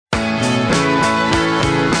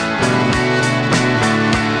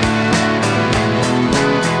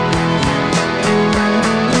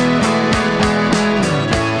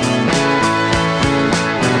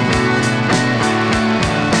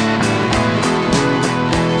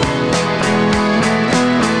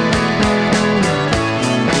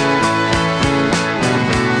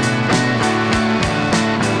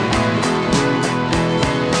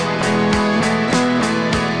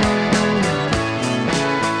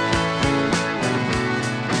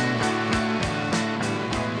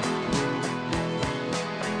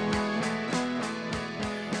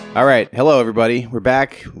All right. Hello, everybody. We're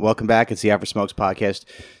back. Welcome back. It's the After Smokes podcast.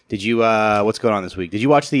 Did you, what's going on this week? Did you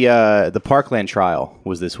watch the Parkland trial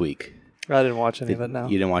was this week? I didn't watch any of it, no.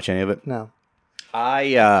 You didn't watch any of it? No.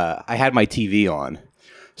 I had my TV on,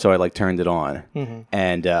 so I turned it on,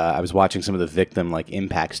 and I was watching some of the victim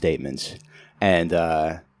impact statements, and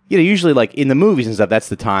usually in the movies and stuff, that's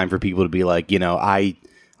the time for people to be like, I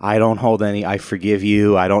don't hold any, I forgive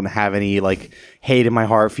you, I don't have any hate in my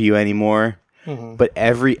heart for you anymore. But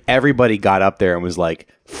everybody got up there and was like,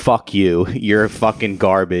 fuck you, you're fucking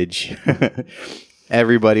garbage.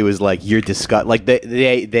 Everybody was like, you're disgusting.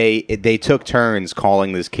 They took turns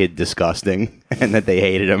calling this kid disgusting and that they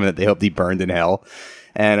hated him and that they hoped he burned in hell.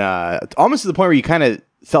 And almost to the point where you kind of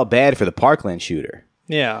felt bad for the Parkland shooter.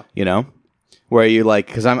 Yeah. Where you're like,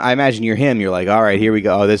 because I imagine you're him, you're like, all right, here we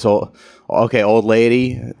go. Oh, this old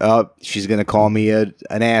lady, she's going to call me an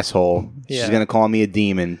asshole. She's going to call me a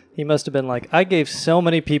demon. He must have been like, I gave so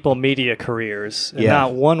many people media careers and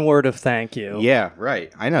not one word of thank you. Yeah,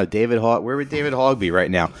 right. I know. Where would David Hogg be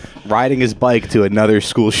right now? Riding his bike to another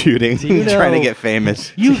school shooting, trying to get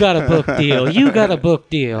famous. You got a book deal. You got a book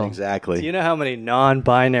deal. Exactly. Do you know how many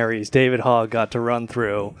non-binaries David Hogg got to run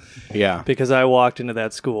through? Yeah. Because I walked into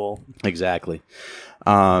that school. Exactly.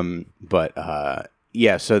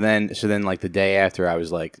 Yeah, so then the day after, I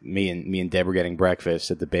was like, me and Deb were getting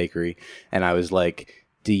breakfast at the bakery, and I was like,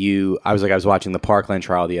 I was watching the Parkland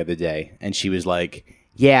trial the other day, and she was like,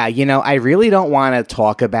 yeah, I really don't want to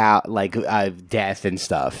talk about death and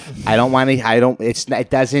stuff. It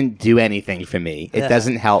doesn't do anything for me. It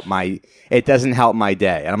doesn't help my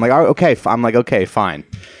day. And I'm like, okay, fine.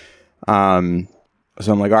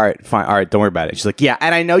 So I'm like, all right, don't worry about it. She's like, yeah,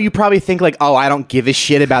 and I know you probably think oh, I don't give a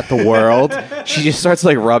shit about the world. She just starts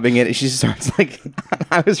rubbing it. She starts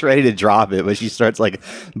I was ready to drop it, but she starts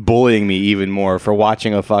bullying me even more for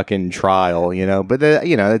watching a fucking trial, But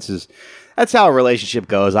that's how a relationship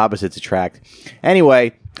goes. Opposites attract.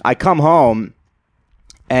 Anyway, I come home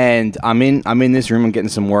and I'm in this room and getting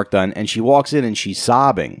some work done, and she walks in and she's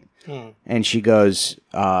sobbing, and she goes,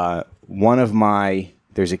 there's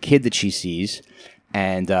a kid that she sees.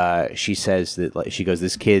 And she says that she goes,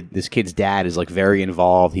 this kid's dad is very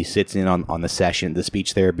involved. He sits in on the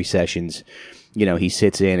speech therapy sessions. He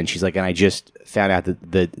sits in, and she's like, and I just found out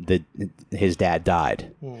that his dad died.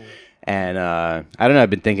 And I don't know. I've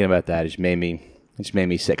been thinking about that. It just made me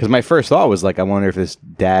sick. Because my first thought was I wonder if this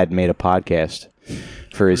dad made a podcast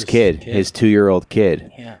for his kid, his 2-year-old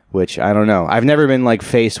kid. Yeah. Which I don't know. I've never been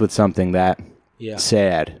faced with something that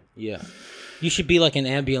sad. Yeah. You should be like an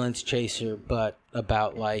ambulance chaser, but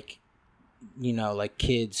about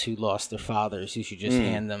kids who lost their fathers. You should just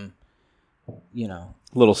hand them,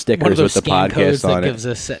 little stickers with the podcast on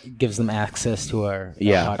it. Gives them access to our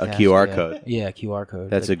podcast. A QR code. Yeah, a QR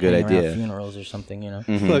code. That's a good idea. Funerals or something,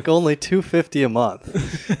 Look, only $250 a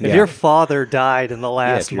month. If your father died in the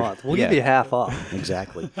last month, we'll give you half off.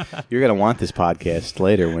 Exactly. You're gonna want this podcast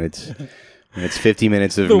later when it's 50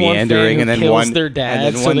 minutes of meandering, and then their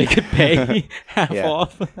dad, so they could pay half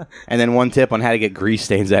off. And then one tip on how to get grease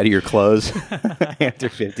stains out of your clothes after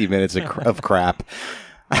 50 minutes of crap.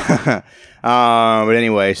 But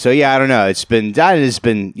anyway, so yeah, I don't know.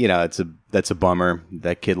 That's a bummer.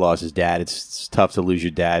 That kid lost his dad. It's tough to lose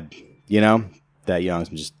your dad, that young. I'm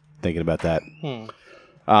just thinking about that.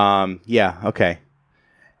 Yeah. Okay.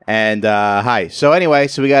 And hi. So anyway,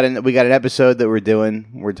 we got an episode that we're doing.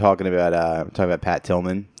 We're talking about Pat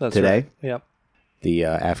Tillman today. Right. Yep. The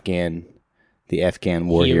Afghan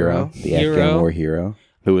war hero. The Afghan war hero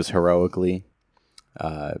who was heroically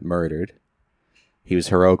murdered. He was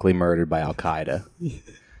heroically murdered by Al Qaeda.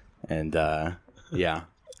 And yeah.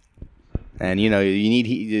 And you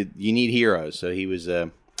need heroes. So he was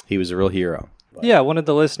a real hero. Yeah, one of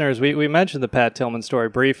the listeners, we mentioned the Pat Tillman story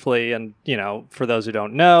briefly, and, for those who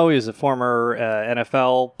don't know, he was a former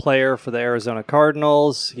NFL player for the Arizona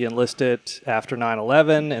Cardinals. He enlisted after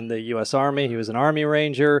 9/11 in the U.S. Army. He was an Army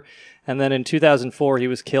Ranger, and then in 2004, he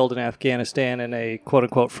was killed in Afghanistan in a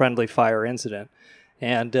quote-unquote friendly fire incident.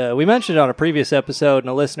 And we mentioned it on a previous episode, and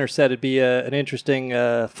a listener said it'd be an interesting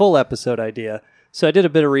full episode idea. So I did a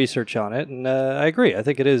bit of research on it, and I agree. I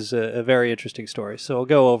think it is a very interesting story. So we'll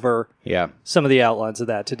go over some of the outlines of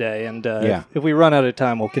that today. And if we run out of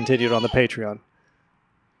time, we'll continue it on the Patreon.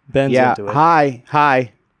 Ben's into it.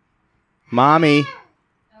 Hi. Mommy.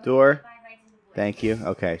 Door. Thank you.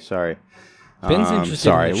 Okay, sorry. Ben's interested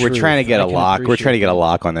sorry, in the we're truth. trying to get a lock. We're trying to get a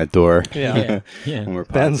lock on that door. Yeah. When we're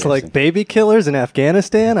Ben's podcasting. like, baby killers in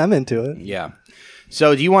Afghanistan? I'm into it. Yeah.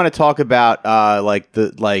 So, do you want to talk about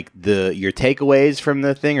your takeaways from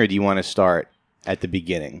the thing, or do you want to start? at the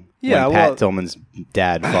beginning. Yeah, when Pat Tillman's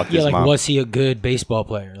dad fucked his mom. was he a good baseball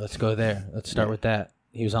player? Let's go there. Let's start with that.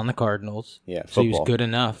 He was on the Cardinals. Yeah, so he was good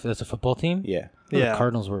enough. That's a football team? Yeah. The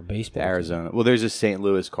Cardinals were a baseball Arizona. Well, there's a St.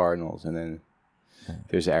 Louis Cardinals, and then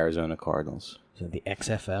there's Arizona Cardinals. Is it the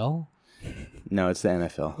XFL? No, it's the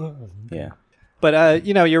NFL. Yeah. But,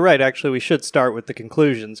 you're right. Actually, we should start with the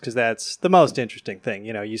conclusions because that's the most interesting thing.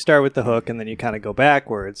 You start with the hook and then you kind of go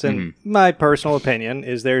backwards. And my personal opinion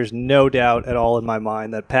is there's no doubt at all in my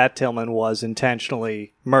mind that Pat Tillman was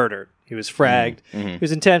intentionally murdered. He was fragged. He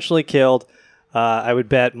was intentionally killed. I would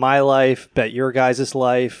bet my life, bet your guys'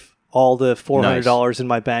 life, all the $400 in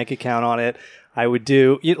my bank account on it. I would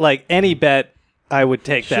do, like any bet, I would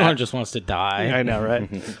take that. Sean just wants to die. I know, right?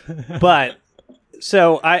 But...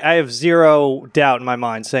 So I have zero doubt in my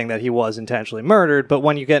mind saying that he was intentionally murdered, but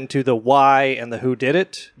when you get into the why and the who did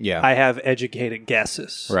it, I have educated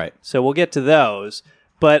guesses. Right. So we'll get to those.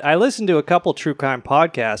 But I listened to a couple true crime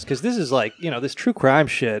podcasts because this is like, this true crime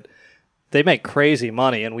shit, they make crazy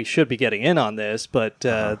money and we should be getting in on this, but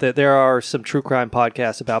there are some true crime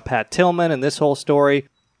podcasts about Pat Tillman and this whole story.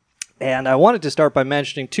 And I wanted to start by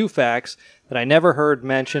mentioning two facts that I never heard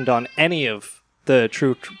mentioned on any of the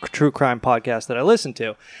true crime podcast that I listened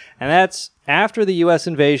to. And that's after the U.S.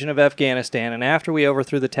 invasion of Afghanistan and after we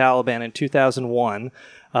overthrew the Taliban in 2001,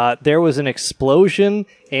 there was an explosion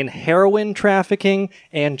in heroin trafficking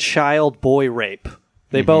and child boy rape.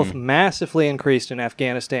 They both massively increased in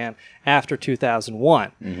Afghanistan after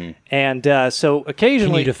 2001. And so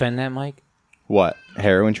occasionally... Can you defend that, Mike? What?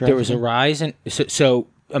 Heroin trafficking? There was a rise in... So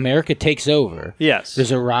America takes over. Yes.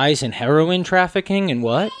 There's a rise in heroin trafficking and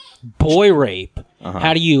what? Boy rape.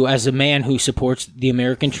 How do you, as a man who supports the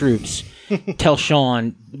American troops, tell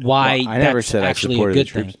Sean why I never that's said actually I supported a good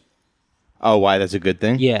the troops. thing? Oh, why that's a good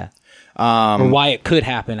thing? Yeah. Or why it could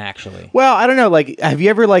happen, actually. Well, I don't know. Like, have you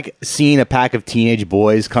ever seen a pack of teenage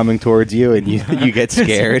boys coming towards you and you get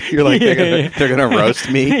scared? You're like, they're gonna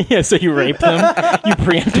roast me. Yeah, so you rape them. You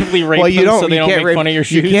preemptively rape them so they don't make fun of your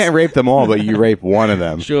shoes. You can't rape them all, but you rape one of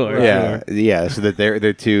them. Sure. Yeah. So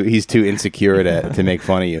that he's too insecure to make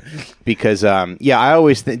fun of you. Because I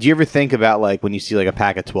always do you ever think about when you see a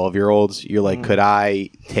pack of 12-year-olds? You're like, could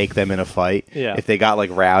I take them in a fight? Yeah. If they got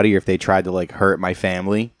rowdy or if they tried to hurt my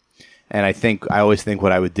family. And I always think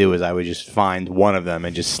what I would do is I would just find one of them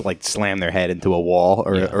and just slam their head into a wall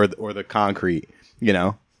or the concrete.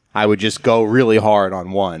 I would just go really hard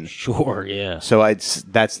on one. Sure, yeah. So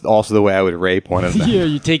that's also the way I would rape one of them. Yeah,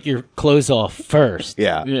 you take your clothes off first.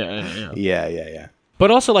 Yeah. Yeah. But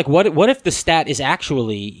also, what if the stat is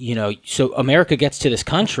actually, so America gets to this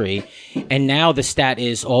country, and now the stat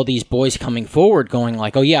is all these boys coming forward going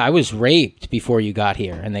oh, yeah, I was raped before you got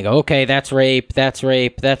here. And they go, okay, that's rape, that's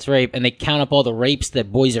rape, that's rape. And they count up all the rapes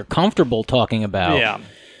that boys are comfortable talking about. Yeah.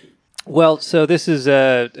 Well, so this is,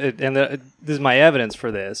 this is my evidence for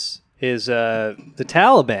this, is the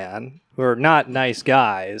Taliban, who are not nice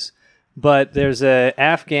guys, but there's a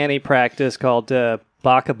Afghani practice called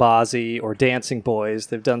Bakabazi or Dancing Boys.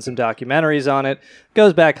 They've done some documentaries on it. It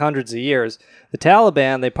goes back hundreds of years. The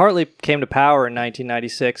Taliban, they partly came to power in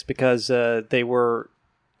 1996 because they were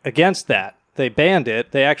against that. They banned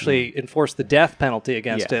it. They actually enforced the death penalty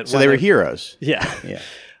against it. So they were heroes. Yeah.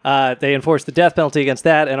 They enforced the death penalty against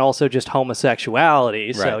that and also just homosexuality.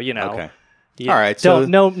 Right. So, Okay. Yeah, all right, so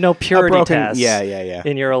no purity tests yeah.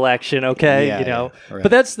 in your election, okay? Right. But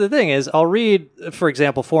that's the thing is, I'll read, for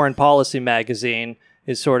example, Foreign Policy magazine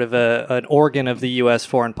is sort of an organ of the U.S.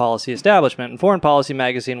 foreign policy establishment. And Foreign Policy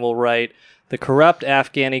magazine will write, the corrupt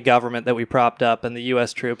Afghani government that we propped up and the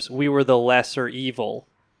U.S. troops, we were the lesser evil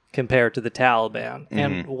compared to the Taliban.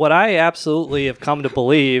 And what I absolutely have come to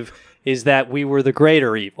believe is that we were the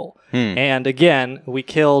greater evil. And again, we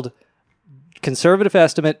killed... Conservative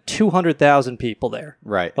estimate, 200,000 people there.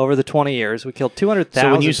 Right. Over the 20 years. We killed 200,000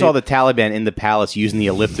 So when you saw the Taliban in the palace using the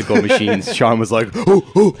elliptical machines, Sean was like, ooh,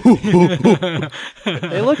 ooh, ooh, ooh.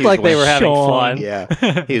 They looked like they were having fun.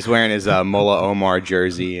 Yeah. He was wearing his Mullah Omar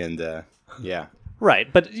jersey and, yeah.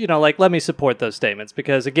 Right. But, let me support those statements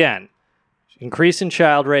because, again, increase in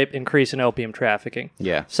child rape, increase in opium trafficking.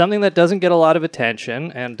 Yeah. Something that doesn't get a lot of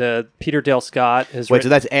attention, and Peter Dale Scott has Wait, so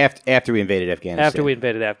that's after we invaded Afghanistan? After we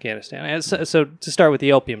invaded Afghanistan. And so to start with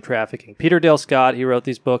the opium trafficking, Peter Dale Scott, he wrote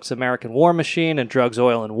these books, American War Machine and Drugs,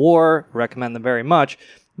 Oil, and War. Recommend them very much.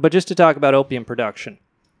 But just to talk about opium production.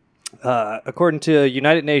 According to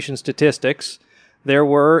United Nations statistics, there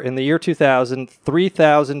were, in the year 2000,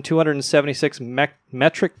 3,276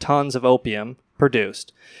 metric tons of opium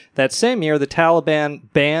produced. That same year, the Taliban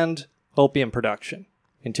banned opium production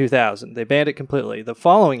in 2000. They banned it completely. The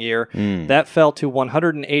following year, that fell to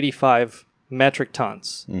 185 metric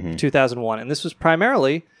tons in 2001. And this was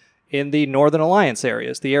primarily in the Northern Alliance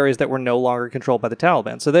areas, the areas that were no longer controlled by the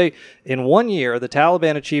Taliban. So in 1 year, the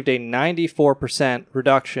Taliban achieved a 94%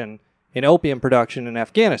 reduction in opium production in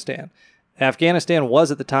Afghanistan. Afghanistan was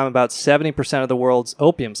at the time about 70% of the world's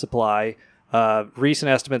opium supply. Recent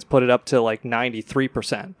estimates put it up to like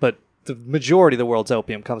 93%, but the majority of the world's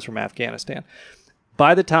opium comes from Afghanistan.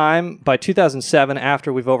 By 2007,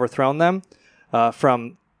 after we've overthrown them,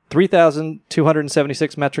 from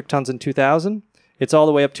 3,276 metric tons in 2000, it's all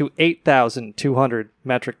the way up to 8,200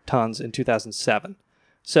 metric tons in 2007.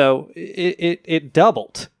 So it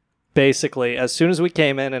doubled, basically, as soon as we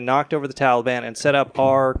came in and knocked over the Taliban and set up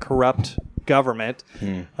our corrupt government,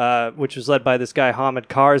 which was led by this guy, Hamid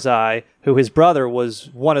Karzai, who his brother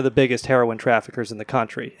was one of the biggest heroin traffickers in the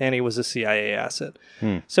country, and he was a CIA asset.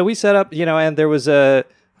 So we set up, and there was the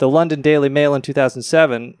London Daily Mail in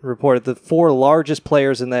 2007 reported the 4 largest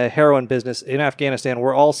players in the heroin business in Afghanistan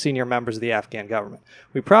were all senior members of the Afghan government.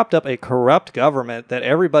 We propped up a corrupt government that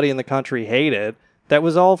everybody in the country hated, that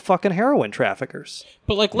was all fucking heroin traffickers.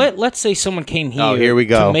 But like, let's say someone came here, here we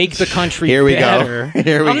go. to make the country here we better. Go.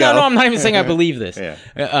 Here we go. No, I'm not even saying I believe this. Yeah.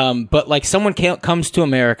 But like, someone comes to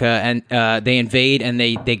America and they invade and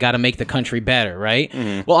they got to make the country better, right?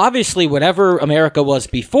 Well, obviously, whatever America was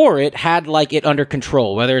before it had like it under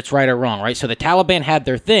control, whether it's right or wrong, right? So the Taliban had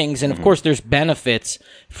their things, and of course, there's benefits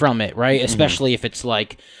from it, right? Especially if it's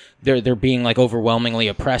like they're being like overwhelmingly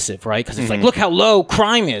oppressive, right? Because it's like, look how low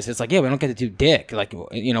crime is. It's like, yeah, we don't get to do dick, like,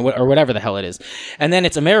 or whatever the hell it is. And then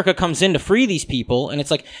it's America comes in to free these people, and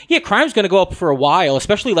it's like, yeah, crime's going to go up for a while,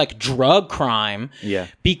 especially like drug crime. Yeah.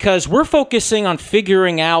 Because we're focusing on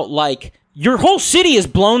figuring out like, your whole city is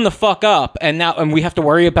blown the fuck up, and we have to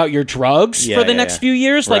worry about your drugs for the next few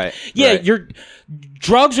years. Like, your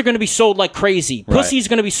drugs are going to be sold like crazy. Pussy's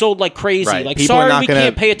going to be sold like crazy. Like, people sorry, we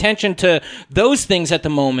can't pay attention to those things at the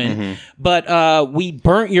moment. But we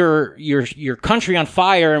burnt your country on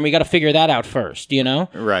fire, and we got to figure that out first.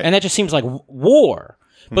 Right. And that just seems like war.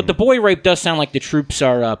 But the boy rape does sound like the troops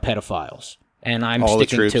are pedophiles, and I'm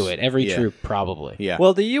sticking to it. Every troop, probably. Yeah.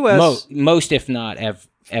 Well, the U.S. most, if not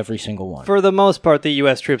every single one. For the most part, the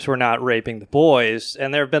U.S. troops were not raping the boys,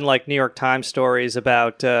 and there have been like New York Times stories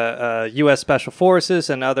about U.S. Special Forces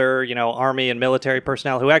and other, Army and military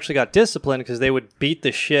personnel who actually got disciplined because they would beat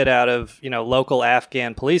the shit out of, local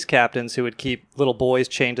Afghan police captains who would keep little boys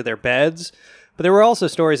chained to their beds. But there were also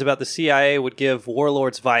stories about the CIA would give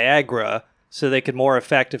warlords Viagra so they could more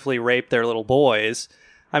effectively rape their little boys.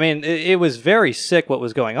 I mean, it was very sick what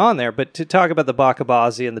was going on there, but to talk about the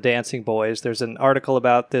Bakabazi and the Dancing Boys, there's an article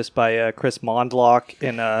about this by Chris Mondlock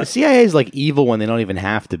in... the CIA is like evil when they don't even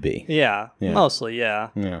have to be. Yeah. Mostly,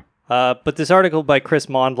 yeah. But this article by Chris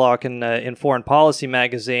Mondlock in Foreign Policy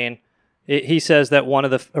magazine, he says that one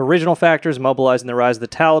of the original factors mobilizing the rise of the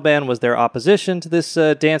Taliban was their opposition to this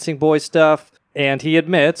Dancing Boys stuff, and he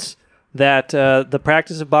admits that the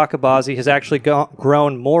practice of Bakabazi has actually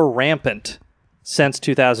grown more rampant since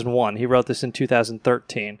 2001. He wrote this in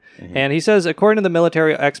 2013. And he says, according to the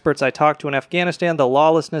military experts I talked to in Afghanistan, the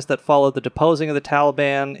lawlessness that followed the deposing of the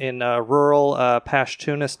Taliban in rural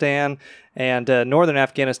Pashtunistan and northern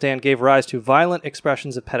Afghanistan gave rise to violent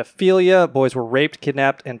expressions of pedophilia. Boys were raped,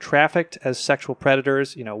 kidnapped, and trafficked as sexual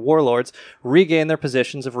predators. Warlords regained their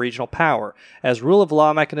positions of regional power. As rule of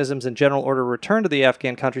law mechanisms and general order returned to the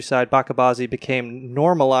Afghan countryside, Bakabazi became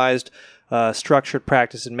normalized structured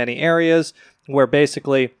practice in many areas, where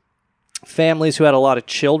basically families who had a lot of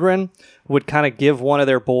children would kind of give one of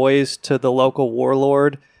their boys to the local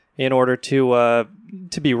warlord in order to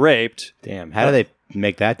be raped. Damn, how do they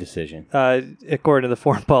make that decision? According to the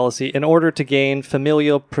Foreign Policy, in order to gain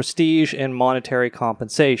familial prestige and monetary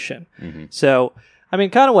compensation. So, I mean,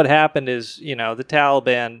 kind of what happened is, the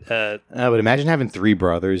Taliban... but imagine having 3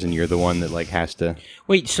 brothers and you're the one that like has to...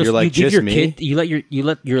 Wait, so you're like, you give just your me? kid, you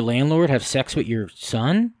let your landlord have sex with your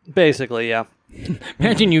son? Basically, yeah.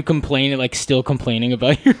 Imagine you still complaining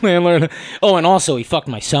about your landlord. Oh, and also he fucked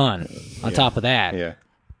my son on top of that. Yeah.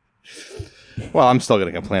 Well, I'm still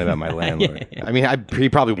going to complain about my landlord. I mean, he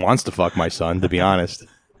probably wants to fuck my son, to be honest.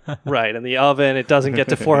 Right, in the oven, it doesn't get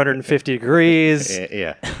to 450 degrees.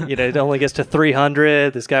 Yeah. It only gets to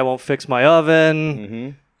 300. This guy won't fix my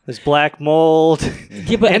oven. There's black mold.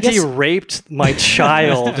 Yeah, but and he raped my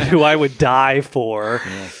child, who I would die for.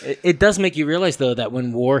 Yeah. It does make you realize, though, that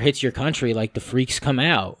when war hits your country, like, the freaks come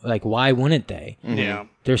out. Like, why wouldn't they? Yeah.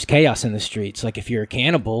 There's chaos in the streets. Like, if you're a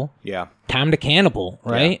cannibal, yeah, time to cannibal,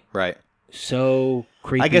 right? Yeah, right. So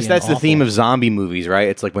creepy. I guess that's and the theme of zombie movies, right?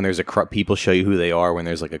 It's like when there's people show you who they are when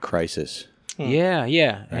there's like a crisis. Yeah,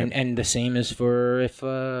 yeah, right. And the same is for if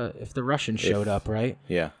the Russians showed up, right?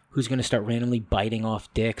 Yeah. who's going to start randomly biting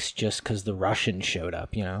off dicks just because the Russians showed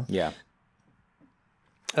up, you know? Yeah.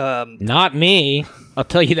 Not me. I'll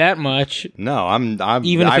tell you that much. No, I'm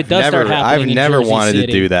Even if I've it does never, start happening I've in never Jersey wanted City.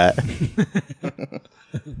 to do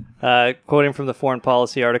that. Quoting from the Foreign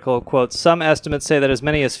Policy article, quote, some estimates say that as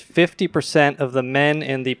many as 50% of the men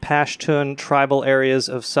in the Pashtun tribal areas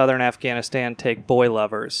of southern Afghanistan take boy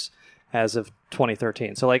lovers as of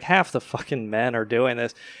 2013. So like half the fucking men are doing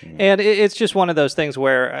this. And it's just one of those things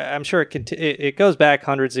where I'm sure it goes back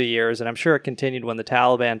hundreds of years, and I'm sure it continued when the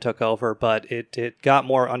Taliban took over, but it got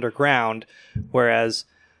more underground, whereas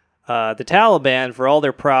the Taliban, for all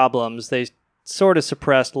their problems, they sort of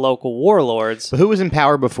suppressed local warlords. So who was in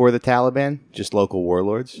power before the Taliban? Just local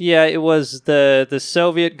warlords? Yeah, it was the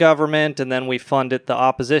Soviet government, and then we funded the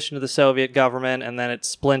opposition to the Soviet government, and then it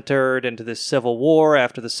splintered into this civil war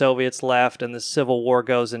after the Soviets left, and the civil war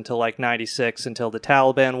goes into like 96 until the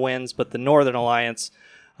Taliban wins, but the Northern Alliance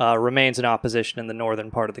remains in opposition in the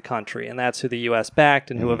northern part of the country, and that's who the U.S. backed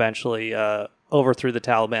and who eventually overthrew the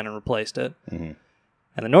Taliban and replaced it. Mm-hmm.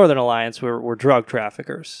 And the Northern Alliance were drug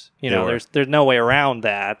traffickers. There's no way around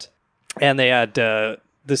that. And they had the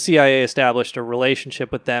CIA established a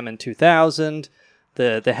relationship with them in 2000.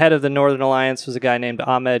 The head of the Northern Alliance was a guy named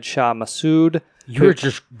Ahmed Shah Massoud. You were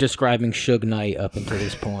just describing Suge Knight up until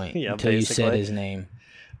this point, until basically. you said his name.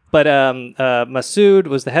 But Massoud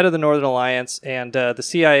was the head of the Northern Alliance, and the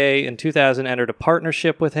CIA in 2000 entered a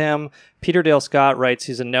partnership with him. Peter Dale Scott writes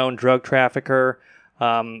he's a known drug trafficker.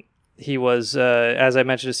 He was, as I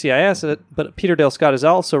mentioned, a CIA asset, but Peter Dale Scott has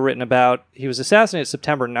also written about, he was assassinated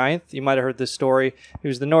September 9th. You might have heard this story. He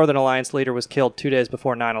was the Northern Alliance leader, was killed 2 days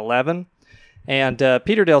before 9/11. And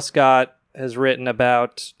Peter Dale Scott has written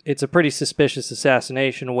about, it's a pretty suspicious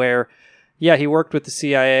assassination where, yeah, he worked with the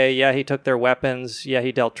CIA, yeah, he took their weapons, yeah,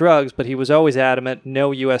 he dealt drugs, but he was always adamant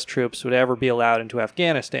no U.S. troops would ever be allowed into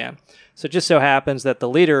Afghanistan. So it just so happens that the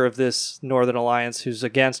leader of this Northern Alliance who's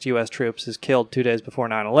against U.S. troops is killed 2 days before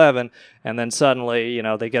 9/11, and then suddenly,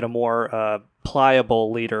 they get a more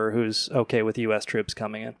pliable leader who's okay with U.S. troops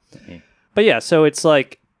coming in. Mm-hmm. But yeah, so it's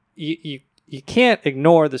like, you can't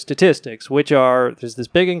ignore the statistics, which are, there's this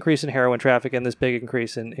big increase in heroin traffic and this big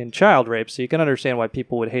increase in child rape, so you can understand why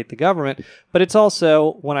people would hate the government. But it's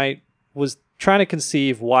also, when I was trying to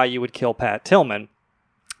conceive why you would kill Pat Tillman,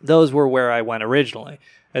 those were where I went originally.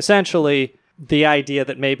 Essentially, the idea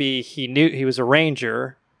that maybe he knew he was a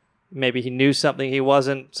ranger, maybe he knew something he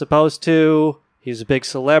wasn't supposed to, he was a big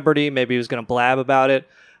celebrity, maybe he was going to blab about it.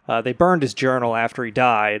 They burned his journal after he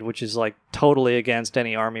died, which is like totally against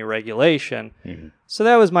any Army regulation. Mm-hmm. So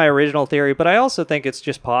that was my original theory, but I also think it's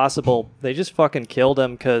just possible they just fucking killed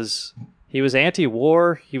him because he was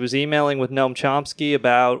anti-war. He was emailing with Noam Chomsky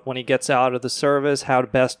about when he gets out of the service, how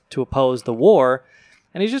best to oppose the war.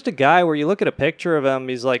 And he's just a guy where you look at a picture of him,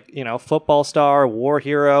 he's like, football star, war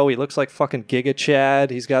hero. He looks like fucking Giga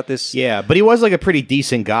Chad. He's got this... Yeah, but he was like a pretty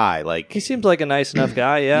decent guy. Like he seems like a nice enough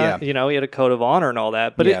guy, yeah. He had a code of honor and all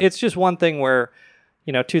that. But it's just one thing where,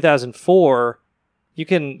 2004, you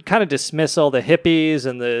can kind of dismiss all the hippies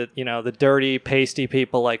and the dirty, pasty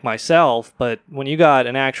people like myself. But when you got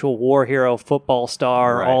an actual war hero, football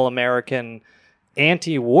star, right, all-American...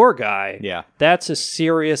 anti-war guy, that's a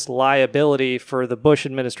serious liability for the Bush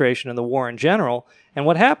administration and the war in general. And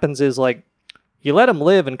what happens is, like, you let him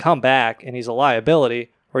live and come back and he's a liability,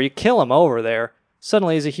 or you kill him over there,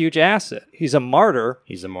 suddenly he's a huge asset. He's a martyr.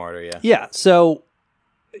 He's a martyr, yeah. Yeah, so,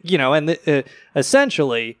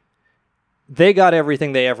 essentially, they got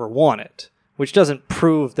everything they ever wanted, which doesn't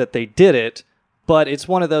prove that they did it, but it's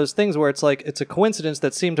one of those things where it's like, it's a coincidence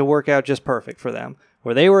that seemed to work out just perfect for them,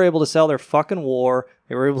 where they were able to sell their fucking war,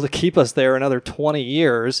 they were able to keep us there another 20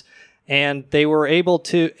 years, and they were able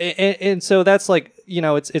to, and so that's like,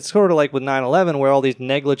 it's sort of like with 9/11, where all these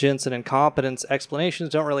negligence and incompetence explanations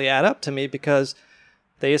don't really add up to me, because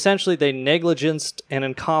they negligenced and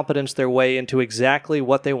incompetence their way into exactly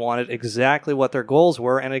what they wanted, exactly what their goals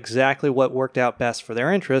were, and exactly what worked out best for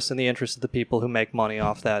their interests and the interests of the people who make money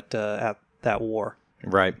off that war.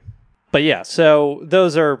 Right. But yeah, so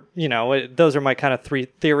those are my kind of three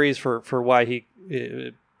theories for why he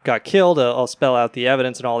got killed. I'll spell out the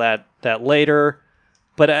evidence and all that later.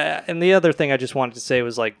 But and the other thing I just wanted to say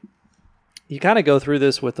was, like, you kind of go through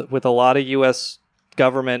this with a lot of U.S.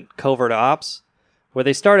 government covert ops, where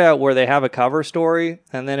they start out where they have a cover story,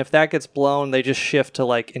 and then if that gets blown, they just shift to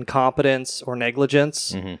like incompetence or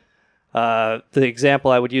negligence. Mm-hmm. The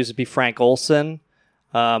example I would use would be Frank Olson.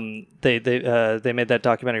 They made that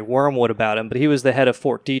documentary Wormwood about him, but he was the head of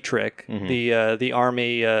Fort Detrick, mm-hmm, the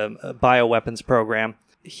Army bioweapons program.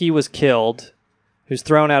 He was killed. He was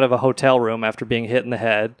thrown out of a hotel room after being hit in the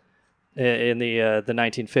head. in the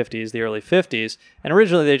 1950s, the early 50s, and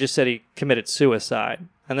originally they just said he committed suicide.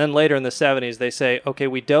 And then later in the 70s, they say, okay,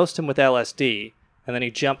 we dosed him with LSD, and then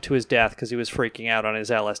he jumped to his death because he was freaking out on his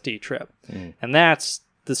LSD trip. And that's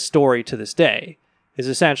the story to this day, is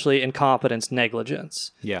essentially incompetence,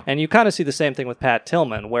 negligence. Yeah. And you kind of see the same thing with Pat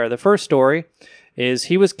Tillman, where the first story is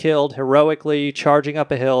he was killed heroically, charging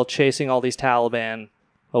up a hill, chasing all these Taliban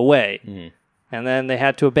away. And then they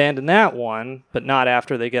had to abandon that one, but not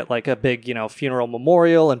after they get like a big, funeral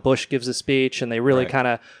memorial and Bush gives a speech and they really kind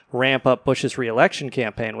of ramp up Bush's re-election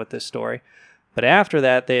campaign with this story. But after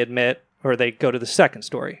that, they go to the second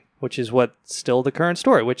story, which is what's still the current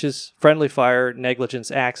story, which is friendly fire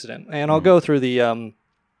negligence accident. And I'll go through the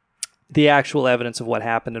actual evidence of what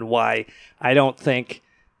happened and why I don't think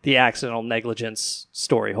the accidental negligence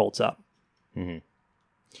story holds up.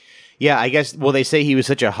 Yeah, I guess. Well, they say he was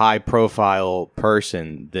such a high-profile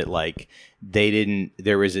person that they didn't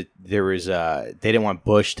want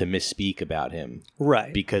Bush to misspeak about him,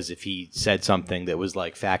 right? Because if he said something that was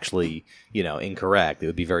factually, incorrect, it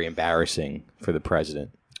would be very embarrassing for the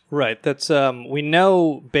president. Right. That's we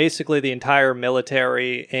know basically the entire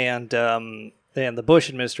military and the Bush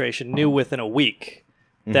administration knew within a week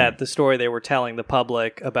that the story they were telling the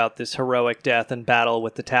public about this heroic death and battle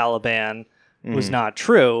with the Taliban was not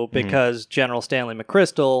true, because General Stanley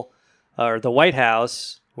McChrystal, or the White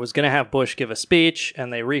House, was going to have Bush give a speech,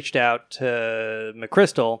 and they reached out to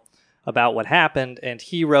McChrystal about what happened, and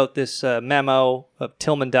he wrote this memo.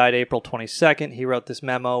 Tillman died April 22nd. He wrote this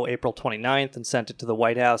memo April 29th and sent it to the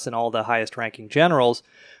White House and all the highest-ranking generals,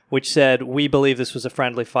 which said, we believe this was a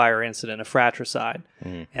friendly fire incident, a fratricide.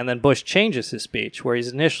 And then Bush changes his speech, where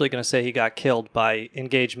he's initially going to say he got killed by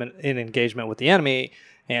engagement with the enemy,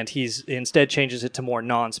 and he's instead changes it to more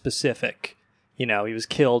non-specific. He was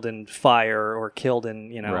killed in fire or killed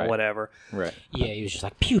in, whatever. Right. Yeah, he was just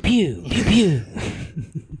like, pew, pew, pew, pew.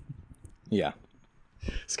 Yeah.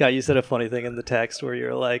 Scott, you said a funny thing in the text where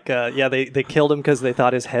you're like, they killed him because they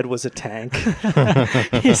thought his head was a tank.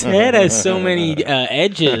 His head has so many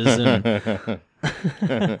edges. And...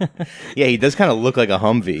 Yeah, he does kind of look like a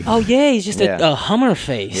Humvee. Oh, yeah, he's just a Hummer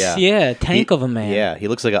face. Yeah, tank of a man. Yeah, he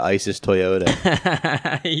looks like an ISIS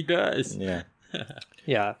Toyota. He does. Yeah.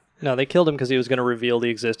 Yeah. No, they killed him because he was going to reveal the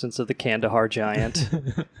existence of the Kandahar Giant.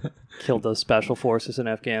 Killed those special forces in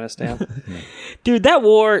Afghanistan. Dude, that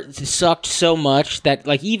war sucked so much that,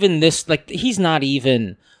 even this, he's not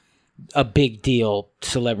even a big deal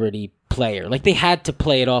celebrity player. They had to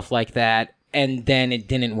play it off like that, and then it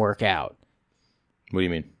didn't work out. What do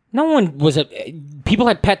you mean? No one was people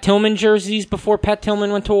had Pat Tillman jerseys before Pat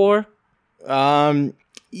Tillman went to war?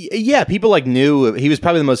 Yeah, people knew he was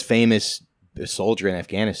probably the most famous soldier in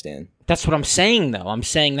Afghanistan. That's what I'm saying, though. I'm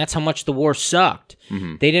saying that's how much the war sucked.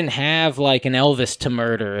 They didn't have an Elvis to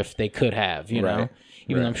murder if they could have, you know?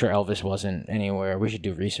 Even though I'm sure Elvis wasn't anywhere. We should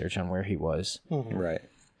do research on where he was. Right.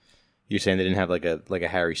 You're saying they didn't have like a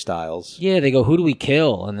Harry Styles? Yeah, they go, who do we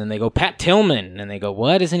kill? And then they go, Pat Tillman. And they go,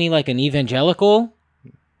 what? Isn't he an evangelical?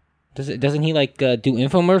 Doesn't he do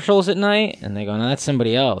infomercials at night? And they go, no, that's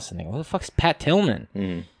somebody else. And they go, who the fuck's Pat Tillman?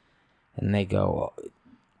 And they go,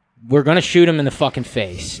 we're going to shoot him in the fucking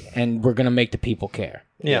face, and we're going to make the people care.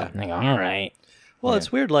 Yeah. And they go, all right. Well,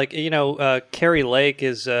 it's weird. Carrie Lake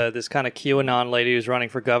is this kind of QAnon lady who's running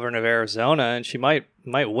for governor of Arizona, and she might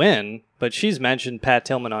win, but she's mentioned Pat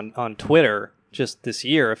Tillman on Twitter just this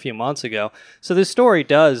year, a few months ago. So this story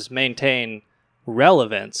does maintain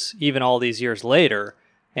relevance even all these years later.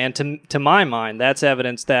 And to my mind, that's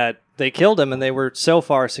evidence that they killed him and they were so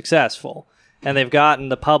far successful. And they've gotten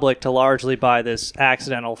the public to largely buy this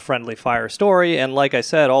accidental friendly fire story. And like I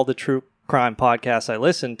said, all the true crime podcasts I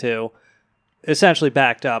listened to essentially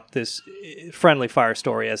backed up this friendly fire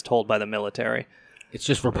story as told by the military. It's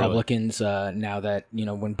just Republicans now that,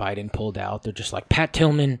 when Biden pulled out, they're just like, Pat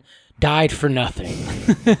Tillman died for nothing.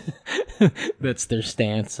 That's their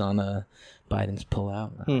stance on Biden's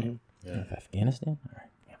pullout of Afghanistan. All right.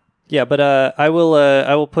 Yeah, but I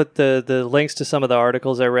will put the links to some of the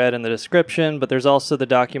articles I read in the description, but there's also the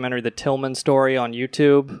documentary The Tillman Story on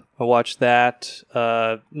YouTube. I watched that.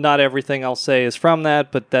 Not everything I'll say is from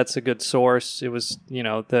that, but that's a good source. It was,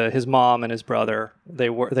 his mom and his brother, they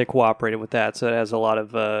cooperated with that, so it has a lot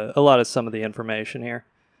of some of the information here.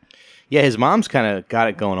 Yeah, his mom's kind of got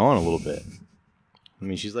it going on a little bit. I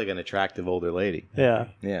mean, she's like an attractive older lady. Yeah.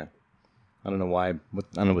 Yeah. I don't know why. I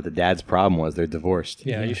don't know what the dad's problem was. They're divorced.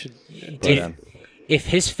 Yeah, you should. But, if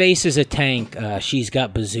his face is a tank, she's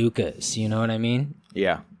got bazookas. You know what I mean?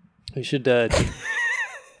 Yeah. You should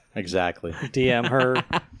exactly DM her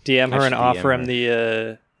and offer him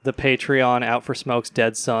the the Patreon Out for Smoke's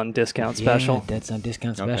Dead Son discount special. Yeah, Dead Son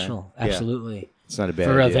discount special. Yeah. Absolutely. It's not a bad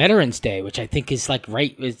for idea. a Veterans Day, which I think is like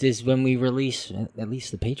is when we release at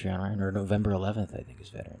least the Patreon, right? Or November 11th, I think is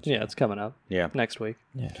Veterans Day. Yeah, it's coming up. Yeah. Next week.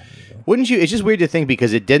 Yeah. Wouldn't you? It's just weird to think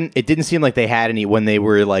because it didn't seem like they had any when they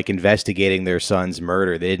were like investigating their son's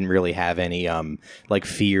murder. They didn't really have any like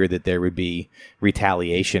fear that there would be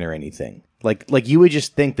retaliation or anything. Like you would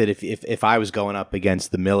just think that if I was going up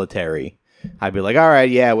against the military, I'd be like, all right,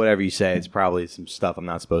 yeah, whatever you say, it's probably some stuff I'm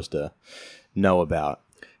not supposed to know about.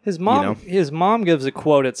 His mom gives a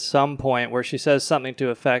quote at some point where she says something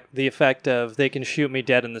to the effect of, "They can shoot me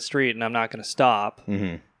dead in the street and I'm not going to stop."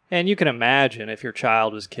 Mm-hmm. And you can imagine if your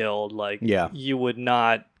child was killed, you would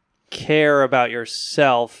not care about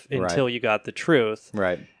yourself until you got the truth.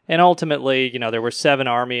 Right. And ultimately, there were 7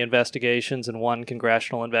 Army investigations and 1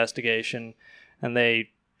 congressional investigation, and they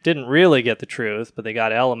didn't really get the truth, but they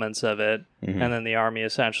got elements of it. Mm-hmm. And then the Army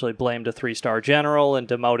essentially blamed a 3-star general and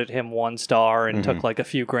demoted him 1 star and took like a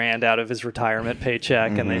few grand out of his retirement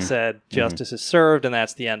paycheck. And they said, justice is served, and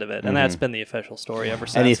that's the end of it. And that's been the official story ever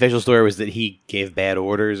since. And the official story was that he gave bad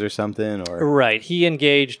orders or something? Or Right. He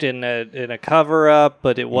engaged in a cover-up,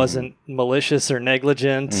 but it wasn't malicious or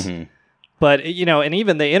negligent. Mm-hmm. But, and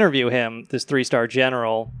even they interview him, this 3-star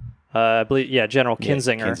general, I believe, General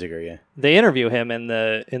Kinzinger. Yeah, Kinzinger, yeah. They interview him in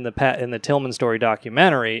the Tillman story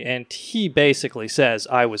documentary, and he basically says,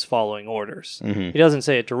 "I was following orders." Mm-hmm. He doesn't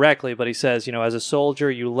say it directly, but he says, as a soldier,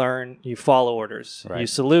 you learn, you follow orders. Right. You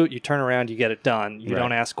salute, you turn around, you get it done. You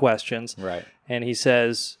don't ask questions. Right. And he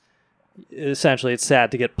says, essentially, it's sad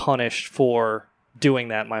to get punished for doing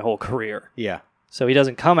that my whole career. Yeah. So he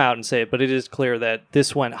doesn't come out and say it, but it is clear that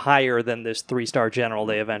this went higher than this 3-star general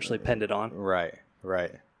they eventually pinned it on. Right.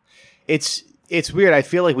 It's weird. I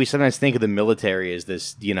feel like we sometimes think of the military as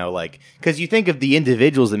this, because you think of the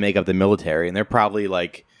individuals that make up the military, and they're probably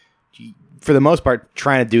like, for the most part,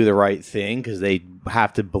 trying to do the right thing because they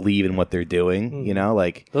have to believe in what they're doing.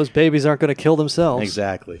 Those babies aren't going to kill themselves.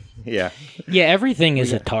 Exactly. Yeah. Yeah. Everything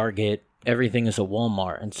is a Target. Everything is a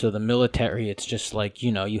Walmart, and so the military, it's just like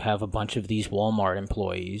you have a bunch of these Walmart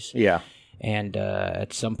employees. Yeah. And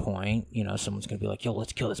at some point, someone's going to be like, yo,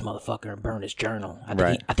 let's kill this motherfucker and burn his journal.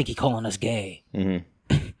 I think he's calling us gay.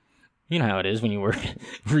 Mm-hmm. You know how it is when you work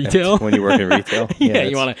retail. When you work in retail. Yeah,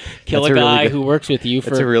 you want to kill a guy who works with you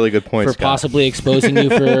that's a really good point, for Scott. Possibly exposing you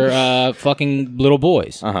for fucking little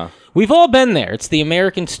boys. Uh-huh. We've all been there. It's the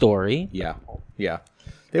American story. Yeah.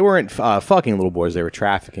 They weren't fucking little boys. They were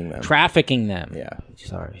trafficking them. Yeah.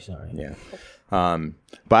 Sorry. Yeah.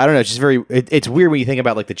 But I don't know. It's just it's weird when you think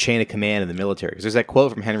about like the chain of command in the military. Because there's that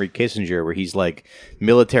quote from Henry Kissinger where he's like,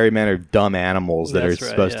 military men are dumb animals that are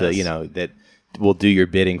supposed to, that will do your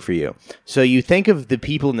bidding for you. So you think of the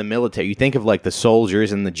people in the military, you think of like the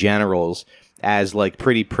soldiers and the generals as like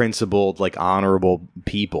pretty principled, like honorable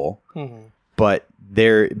people. Mm-hmm. But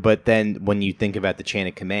then when you think about the chain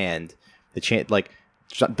of command,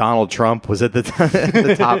 Donald Trump was at the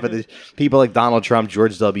top of the people like Donald Trump,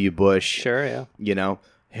 George W. Bush. Sure, yeah.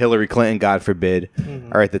 Hillary Clinton, God forbid,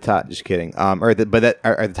 are at the top. Just kidding. Are at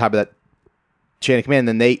the top of that chain of command.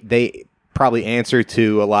 Then they probably answer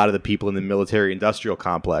to a lot of the people in the military-industrial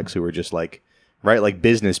complex who were just like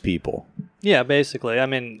business people. Yeah, basically. I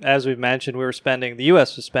mean, as we've mentioned, the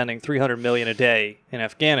U.S. was spending $300 million a day in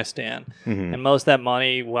Afghanistan, and most of that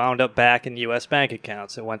money wound up back in U.S. bank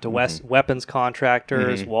accounts. It went to weapons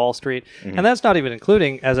contractors, Wall Street, and that's not even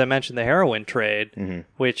including, as I mentioned, the heroin trade,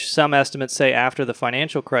 which some estimates say after the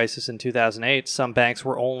financial crisis in 2008, some banks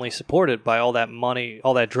were only supported by all that money,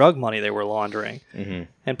 all that drug money they were laundering.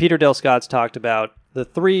 And Peter Dale Scott's talked about the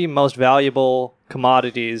 3 most valuable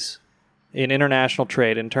commodities in international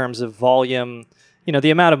trade in terms of volume,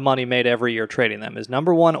 the amount of money made every year trading them is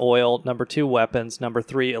number 1, oil, number 2, weapons, number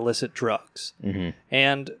 3, illicit drugs. Mm-hmm.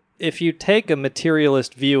 And if you take a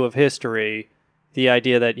materialist view of history, the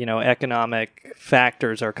idea that, economic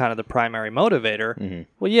factors are kind of the primary motivator,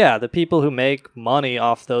 well, yeah, the people who make money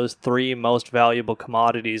off those 3 most valuable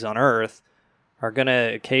commodities on Earth are going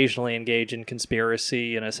to occasionally engage in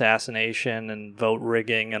conspiracy and assassination and vote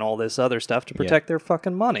rigging and all this other stuff to protect their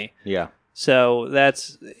fucking money. Yeah. So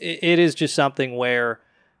it is just something where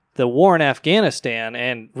the war in Afghanistan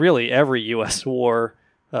and really every U.S. war,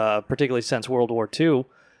 particularly since World War II,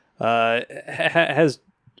 has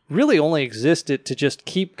really only existed to just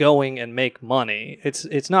keep going and make money.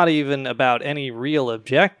 It's not even about any real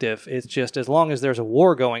objective. It's just as long as there's a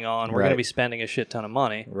war going on, we're going to be spending a shit ton of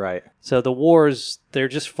money. Right. So the wars, they're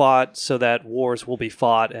just fought so that wars will be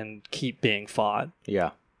fought and keep being fought.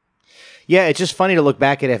 Yeah. Yeah, it's just funny to look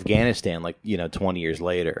back at Afghanistan, 20 years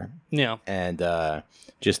later. Yeah. And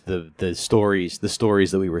just the stories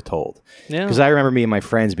that we were told. Yeah. Because I remember me and my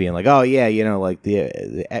friends being like, oh, yeah,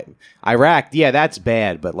 the Iraq, yeah, that's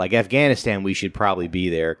bad. But, Afghanistan, we should probably be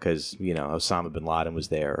there because, Osama bin Laden was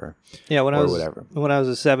there when I was whatever. When I was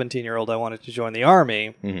a 17-year-old, I wanted to join the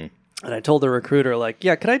Army. Mm-hmm. And I told the recruiter,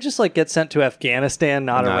 could I just, get sent to Afghanistan,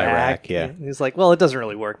 not Iraq? Yeah. He's like, well, it doesn't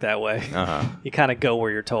really work that way. Uh-huh. You kind of go where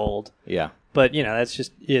you're told. Yeah. But, that's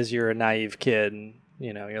just you're a naive kid. And,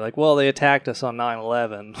 you're like, well, they attacked us on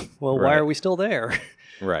 9/11. Well, why are we still there?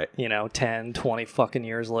 Right. 10, 20 fucking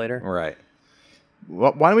years later. Right.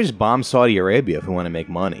 Why don't we just bomb Saudi Arabia if we want to make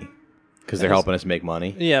money? Because they're helping us make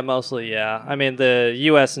money? Yeah, mostly, yeah. I mean, the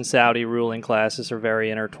U.S. and Saudi ruling classes are very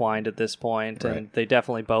intertwined at this point, and they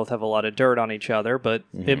definitely both have a lot of dirt on each other, but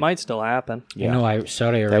it might still happen. Yeah.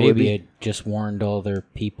 Saudi Arabia just warned all their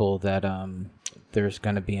people that there's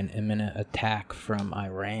going to be an imminent attack from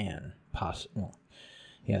Iran. Possible.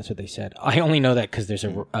 Yeah, that's what they said. I only know that because there's a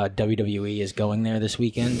WWE is going there this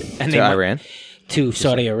weekend. And Iran? To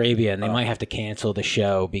Saudi Arabia, and they might have to cancel the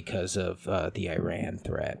show because of the Iran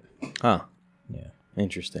threat. Huh. Yeah.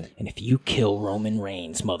 Interesting. And if you kill Roman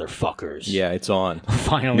Reigns, motherfuckers. Yeah, it's on.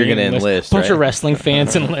 Finally, you're going to enlist, bunch of wrestling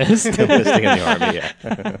fans enlist. Enlisting in the Army,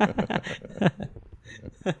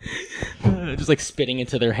 yeah. Just spitting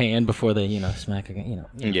into their hand before they, smack again.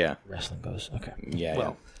 Yeah. Wrestling goes. Okay. Yeah,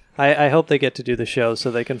 well, I hope they get to do the show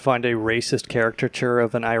so they can find a racist caricature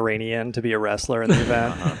of an Iranian to be a wrestler in the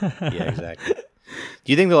event. Yeah, exactly.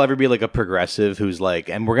 Do you think there'll ever be a progressive who's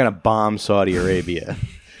and we're going to bomb Saudi Arabia?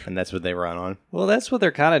 And that's what they run on? Well, that's what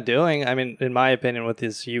they're kind of doing. I mean, in my opinion, with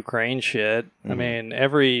this Ukraine shit, I mean,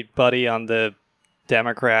 everybody on the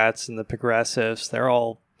Democrats and the progressives, they're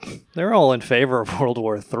all in favor of World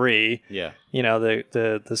War III. Yeah.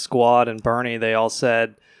 The Squad and Bernie, they all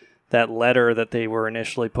said that letter that they were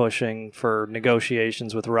initially pushing for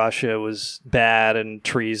negotiations with Russia was bad and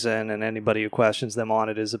treason, and anybody who questions them on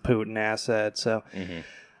it is a Putin asset. So,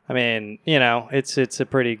 I mean, it's a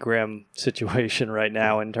pretty grim situation right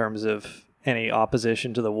now in terms of any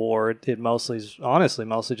opposition to the war. It mostly is, honestly,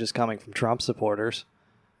 just coming from Trump supporters.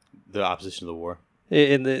 The opposition to the war?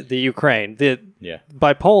 In the Ukraine.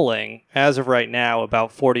 By polling, as of right now,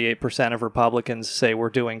 about 48% of Republicans say we're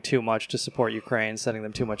doing too much to support Ukraine, sending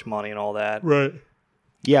them too much money and all that. Right.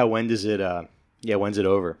 Yeah, when's it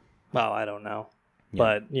over? Well, I don't know.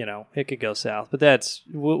 Yeah. But, it could go south. But that's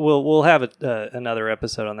we'll have another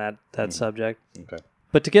episode on that subject. Okay.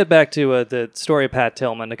 But to get back to the story of Pat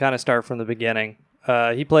Tillman, to kind of start from the beginning,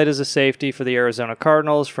 he played as a safety for the Arizona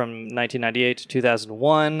Cardinals from 1998 to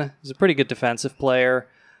 2001. He was a pretty good defensive player.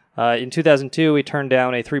 In 2002, he turned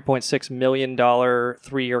down a $3.6 million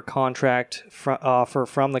 3-year contract offer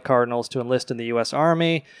from the Cardinals to enlist in the U.S.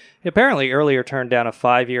 Army. He apparently earlier turned down a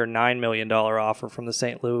 5-year, $9 million offer from the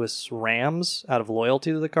St. Louis Rams out of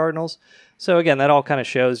loyalty to the Cardinals. So again, that all kind of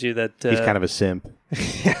shows you that he's kind of a simp.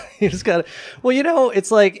 He just got. Well,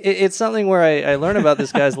 it's it's something where I learn about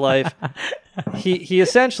this guy's life. He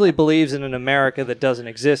essentially believes in an America that doesn't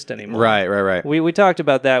exist anymore. Right. We talked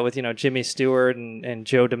about that with Jimmy Stewart and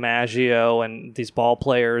Joe DiMaggio and these ball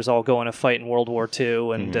players all going to fight in World War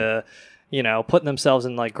II and putting themselves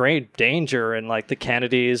in great danger, and the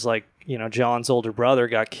Kennedys, John's older brother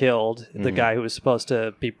got killed. The guy who was supposed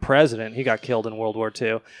to be president, he got killed in World War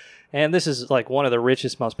II. And this is one of the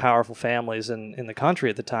richest, most powerful families in the country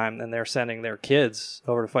at the time, and they're sending their kids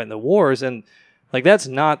over to fight in the wars. And that's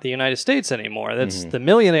not the United States anymore. That's the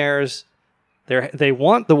millionaires. They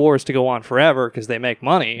want the wars to go on forever because they make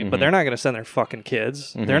money, but they're not going to send their fucking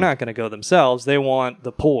kids. They're not going to go themselves. They want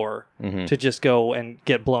the poor to just go and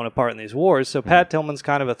get blown apart in these wars. So Pat Tillman's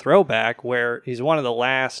kind of a throwback where he's one of the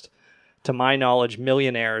last, to my knowledge,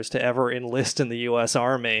 millionaires to ever enlist in the U.S.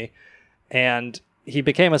 Army. And he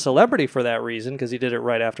became a celebrity for that reason because he did it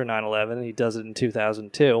right after 9/11. He does it in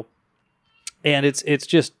 2002. And it's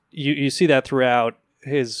just, you see that throughout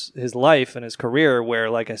his life and his career where,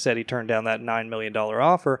 like I said, he turned down that $9 million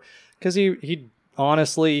offer because he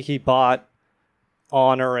honestly, he bought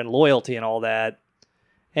honor and loyalty and all that.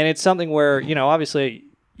 And it's something where, obviously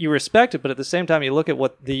you respect it, but at the same time you look at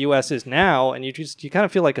what the U.S. is now and you kind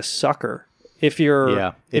of feel like a sucker if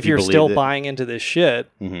you're still buying into this shit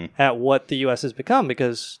at what the U.S. has become,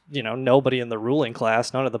 because nobody in the ruling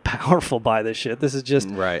class, none of the powerful buy this shit. This is just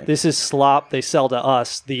this is slop they sell to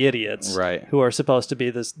us, the idiots, who are supposed to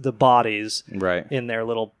be the bodies in their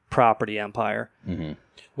little property empire.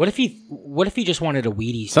 What if he just wanted a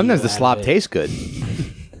Wheaties? Sometimes the slop tastes good.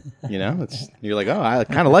 You're like, oh, I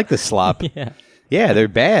kind of like this slop. Yeah, they're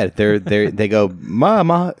bad. They go,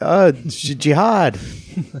 Mama, jihad.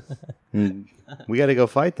 We got to go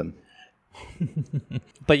fight them.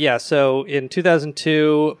 But yeah, so in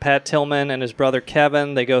 2002, Pat Tillman and his brother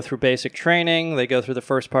Kevin, they go through basic training. They go through the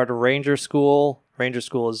first part of Ranger School. Ranger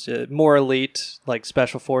School is more elite, like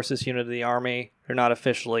Special Forces unit of the Army. They're not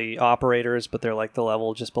officially operators, but they're like the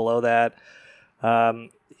level just below that.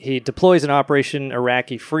 He deploys in Operation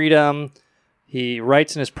Iraqi Freedom. He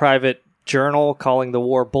writes in his private journal calling the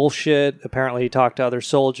war bullshit. Apparently he talked to other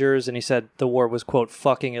soldiers and he said the war was, quote,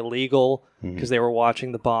 fucking illegal because they were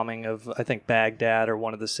watching the bombing of, I think, Baghdad or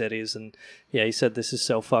one of the cities. And yeah, he said this is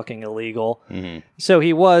so fucking illegal. So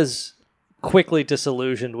he was quickly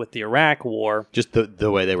disillusioned with the Iraq war. Just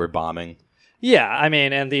the way they were bombing. Yeah, I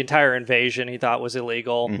mean, and the entire invasion he thought was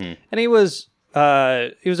illegal. And he was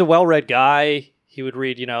a well-read guy. He would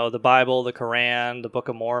read, the Bible, the Quran, the Book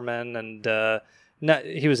of Mormon, and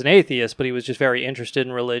he was an atheist, but he was just very interested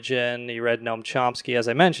in religion. He read Noam Chomsky. As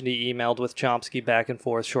I mentioned, he emailed with Chomsky back and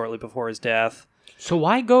forth shortly before his death. So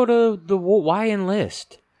why go to the war? Why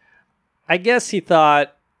enlist? I guess he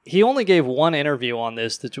thought he only gave one interview on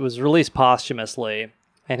this that was released posthumously,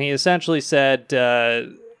 and he essentially said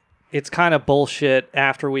it's kind of bullshit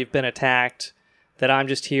after we've been attacked that I'm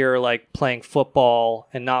just here like playing football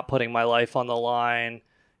and not putting my life on the line,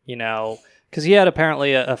 because he had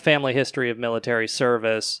apparently a family history of military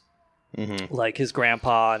service, like his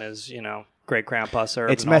grandpa and his, great-grandpa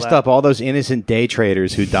served. It's messed up. All those innocent day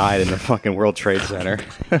traders who died in the fucking World Trade Center.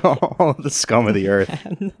 All the scum of the earth.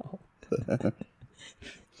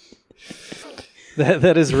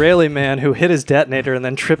 That Israeli man who hit his detonator and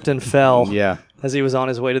then tripped and fell as he was on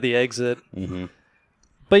his way to the exit.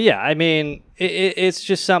 But yeah, I mean, it's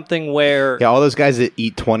just something where... Yeah, all those guys that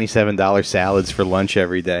eat $27 salads for lunch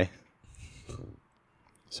every day.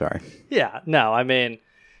 Sorry. Yeah, no, I mean,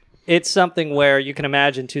 it's something where you can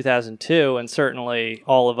imagine 2002, and certainly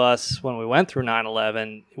all of us, when we went through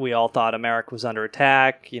 9/11, we all thought America was under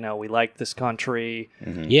attack. We liked this country.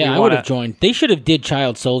 Yeah, I would have joined. They should have did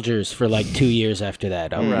child soldiers for like 2 years after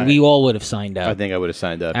that. Right. We all would have signed up. I think I would have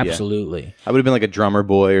signed up. Absolutely. Yeah. I would have been like a drummer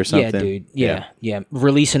boy or something. Yeah, dude. Yeah.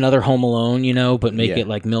 Release another Home Alone, but make it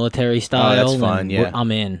like military style. Oh, that's fun. Yeah,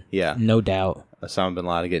 I'm in. Yeah, no doubt. Osama bin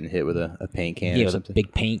Laden getting hit with a paint can or something. With a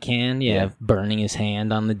big paint can, burning his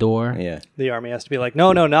hand on the door. Yeah. The army has to be like,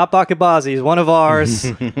 no, not Bakabazi. He's one of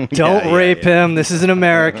ours. Don't rape him. This is an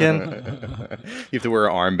American. You have to wear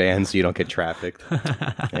armbands so you don't get trafficked.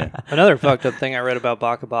 Another fucked up thing I read about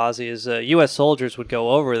Bakabazi is U.S. soldiers would go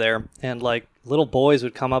over there and like little boys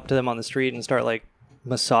would come up to them on the street and start like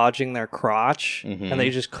massaging their crotch, and they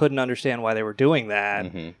just couldn't understand why they were doing that.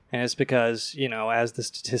 And it's because, as the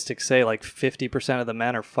statistics say, like 50% of the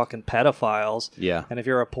men are fucking pedophiles. Yeah. And if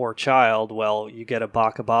you're a poor child, well, you get a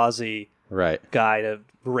Bakabazi guy to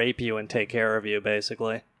rape you and take care of you,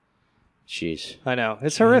 basically. Jeez. I know.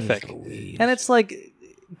 It's horrific. And it's like,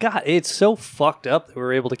 God, it's so fucked up that we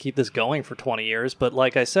were able to keep this going for 20 years. But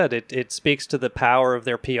like I said, it speaks to the power of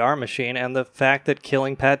their PR machine and the fact that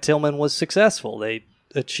killing Pat Tillman was successful. They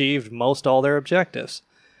achieved most all their objectives.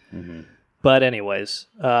 But anyways,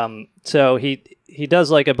 so he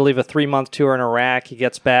does like, I believe, a 3-month tour in Iraq. He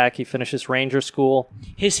gets back. He finishes Ranger School.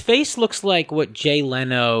 His face looks like what Jay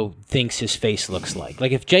Leno thinks his face looks like.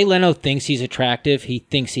 Like if Jay Leno thinks he's attractive, he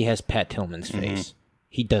thinks he has Pat Tillman's face.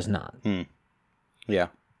 He does not. Yeah.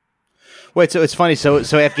 Wait, so it's funny. So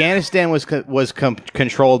Afghanistan was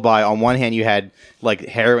controlled by, on one hand, you had like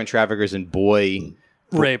heroin traffickers and boy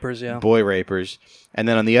rapers, and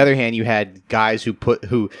then on the other hand, you had guys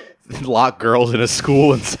who locked girls in a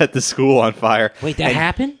school and set the school on fire. Wait, that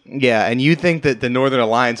happened? Yeah, and you think that the Northern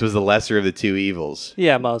Alliance was the lesser of the two evils?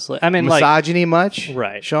 Yeah, mostly. I mean, misogyny much,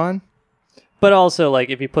 right, Sean? But also, like,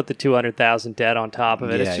 if you put the 200,000 dead on top of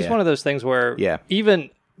it, it's just one of those things where even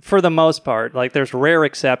for the most part, like there's rare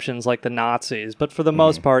exceptions like the Nazis, but for the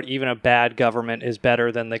most part, even a bad government is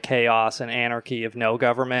better than the chaos and anarchy of no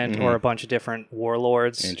government or a bunch of different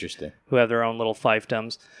warlords who have their own little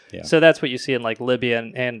fiefdoms. Yeah. So that's what you see in like Libya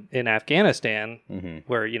and in Afghanistan,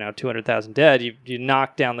 where, 200,000 dead, you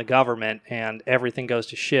knock down the government and everything goes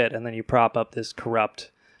to shit, and then you prop up this corrupt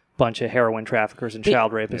bunch of heroin traffickers and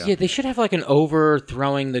child rapists. Yeah, they should have like an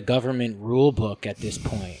overthrowing the government rule book at this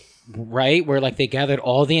point. Right? Where like they gathered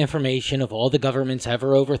all the information of all the governments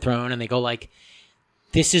ever overthrown and they go like,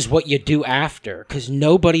 this is what you do after, because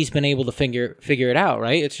nobody's been able to figure it out,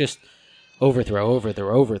 right? It's just overthrow.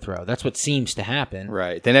 That's what seems to happen.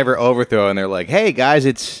 Right. They never overthrow and they're like, hey guys,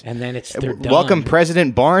 and then they're done. Welcome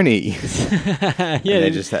President Barney.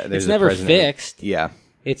 It's never fixed. Yeah.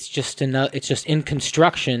 It's just in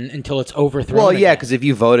construction until it's overthrown. Well, yeah, because if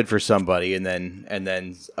you voted for somebody and then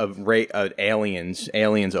aliens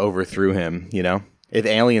overthrew him, if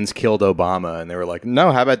aliens killed Obama and they were like,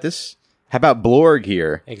 no, how about this? How about Blorg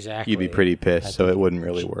here? Exactly. You'd be pretty pissed, so it wouldn't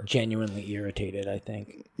really work. Genuinely irritated, I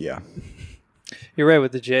think. Yeah. You're right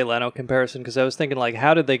with the Jay Leno comparison, because I was thinking, like,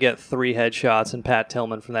 how did they get 3 headshots and Pat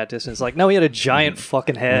Tillman from that distance? Like, no, he had a giant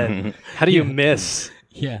fucking head. How do you miss?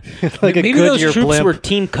 Yeah. Like maybe a those Goodyear troops blimp. were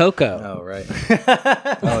Team Coco. Oh, right.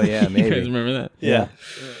 Oh, yeah, maybe. You guys remember that? Yeah.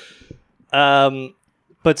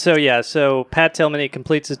 So Pat Tillman, he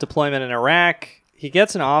completes his deployment in Iraq. He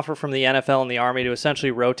gets an offer from the NFL and the Army to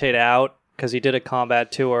essentially rotate out because he did a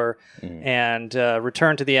combat tour and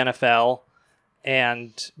return to the NFL.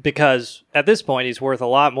 And because at this point, he's worth a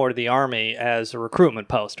lot more to the Army as a recruitment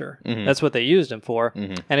poster. That's what they used him for.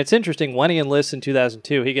 And it's interesting, when he enlists in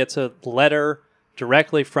 2002, he gets a letter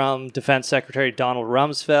directly from Defense Secretary Donald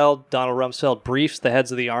Rumsfeld. Donald Rumsfeld briefs the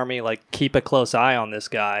heads of the Army, like, keep a close eye on this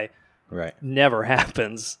guy. Right. Never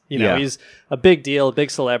happens. You know, he's a big deal, a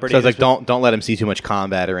big celebrity. So it's like, don't let him see too much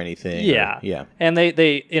combat or anything. Yeah. Yeah. And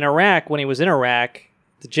they in Iraq, when he was in Iraq,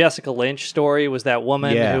 the Jessica Lynch story was that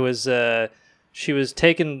woman who was she was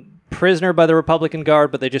taken prisoner by the Republican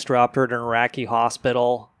Guard, but they just dropped her at an Iraqi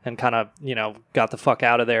hospital and kind of, got the fuck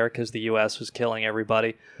out of there because the U.S. was killing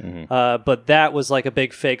everybody. But that was like a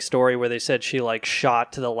big fake story where they said she like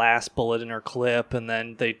shot to the last bullet in her clip, and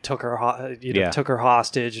then they took her, took her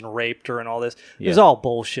hostage and raped her and all this. It was all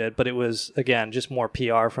bullshit, but it was, again, just more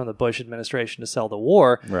PR from the Bush administration to sell the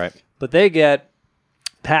war. Right. But they get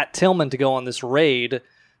Pat Tillman to go on this raid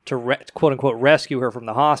to quote-unquote rescue her from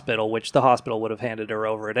the hospital, which the hospital would have handed her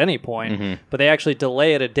over at any point. But they actually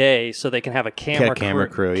delay it a day so they can have a camera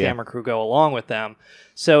crew go along with them.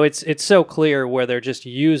 So it's so clear where they're just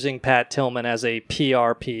using Pat Tillman as a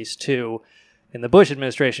PR piece to, in the Bush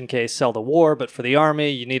administration case, sell the war, but for the Army,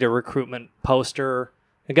 you need a recruitment poster,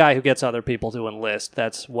 a guy who gets other people to enlist.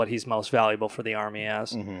 That's what he's most valuable for the Army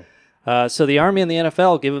as. So the Army and the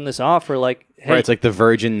NFL give him this offer, like, hey, right, it's like the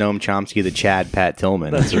Virgin Noam Chomsky, the Chad Pat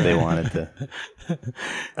Tillman. That's what they wanted to.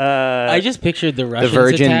 I just pictured the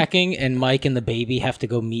Russians attacking, and Mike and the baby have to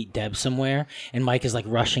go meet Deb somewhere, and Mike is like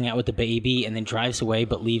rushing out with the baby, and then drives away,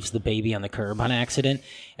 but leaves the baby on the curb on accident,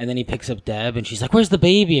 and then he picks up Deb, and she's like, "Where's the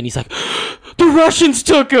baby?" And he's like, "The Russians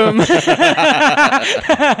took him."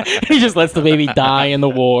 He just lets the baby die in the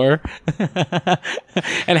war.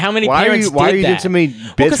 And how many parents did that? Why are you doing so many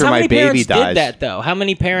bits where my baby dies? Did that though? How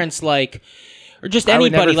many parents or just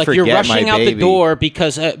anybody, like, you're forget rushing my out the baby. door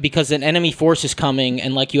because an enemy force is coming,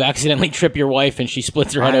 and like you accidentally trip your wife and she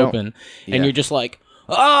splits her head open, and you're just like,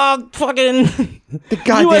 oh, fucking the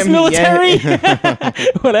goddamn U.S. military,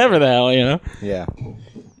 whatever the hell, Yeah.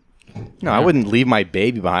 No, I wouldn't leave my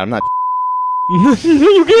baby behind. I'm not. You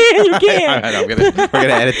can't. All right, we're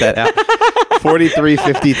gonna edit that out.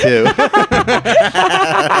 4352.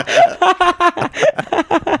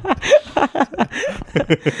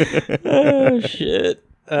 Oh shit.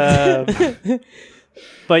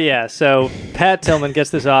 But yeah, so Pat Tillman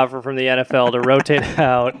gets this offer from the NFL to rotate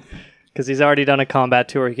out because he's already done a combat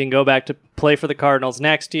tour. He can go back to play for the Cardinals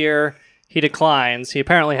next year. He declines. He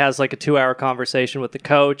apparently has like a 2-hour conversation with the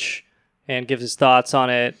coach and gives his thoughts on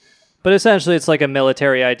it. But essentially, it's like a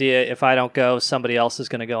military idea. If I don't go, somebody else is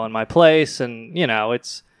going to go in my place. And, you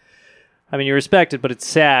respect it, but it's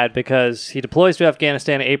sad because he deploys to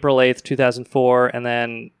Afghanistan April 8th, 2004, and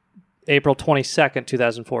then April 22nd,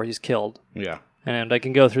 2004, he's killed. Yeah. And I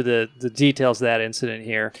can go through the details of that incident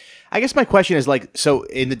here. I guess my question is, like, so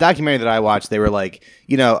in the documentary that I watched, they were like,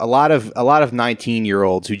 a lot of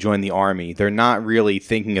 19-year-olds who join the Army, they're not really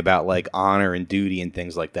thinking about like honor and duty and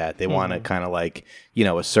things like that. They want to kind of like,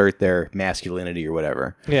 assert their masculinity or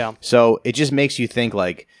whatever. Yeah. So it just makes you think,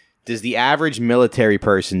 like, does the average military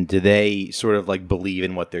person, do they sort of like believe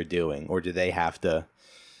in what they're doing, or do they have to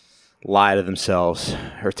lie to themselves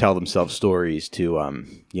or tell themselves stories to,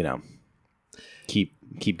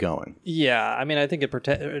 keep going? Yeah, I think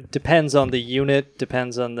it depends on the unit,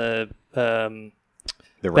 depends on the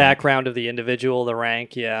background of the individual, the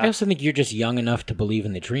rank. Yeah, I also think you're just young enough to believe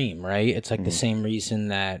in the dream, right? It's like the same reason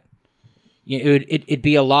that it'd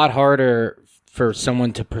be a lot harder for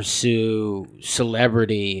someone to pursue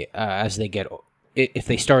celebrity as they get if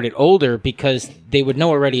they started older, because they would know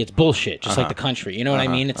already it's bullshit, just like the country. You know what I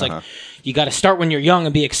mean? It's like you got to start when you're young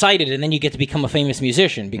and be excited, and then you get to become a famous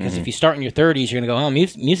musician. Because if you start in your 30s, you're going to go, oh,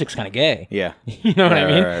 music's kind of gay. Yeah. You know what I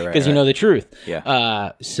mean? Because you know the truth.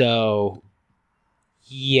 Yeah. So,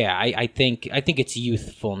 yeah, I think it's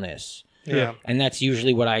youthfulness. Yeah. And that's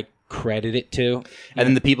usually what I credit it to. And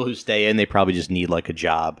then the people who stay in, they probably just need like a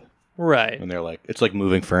job. Right. And they're like, it's like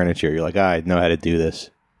moving furniture. You're like, I know how to do this.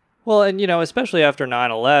 Well, and, especially after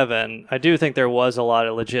 9/11, I do think there was a lot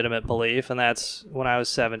of legitimate belief, and that's when I was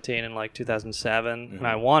 17 in, 2007, and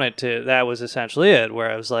I wanted to, that was essentially it,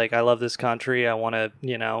 where I was like, I love this country, I want to,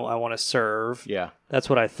 I want to serve. Yeah. That's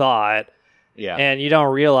what I thought. Yeah. And you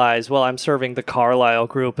don't realize, well, I'm serving the Carlisle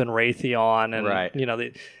group in Raytheon, and,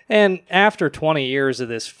 right. And after 20 years of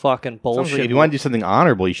this fucking bullshit... Like if you want to do something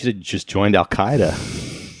honorable, you should have just joined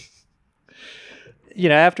Al-Qaeda.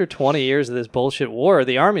 After 20 years of this bullshit war,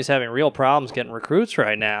 the Army's having real problems getting recruits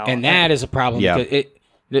right now. And that is a problem. Yeah.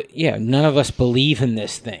 Because none of us believe in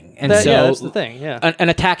this thing. And that's the thing, yeah. An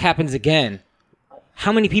attack happens again.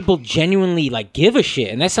 How many people genuinely, give a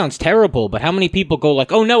shit? And that sounds terrible, but how many people go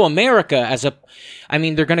oh, no, America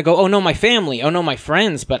they're going to go, oh, no, my family, oh, no, my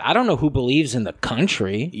friends, but I don't know who believes in the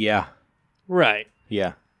country. Yeah. Right.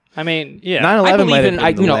 Yeah. I mean, yeah. 9/11 I believe in,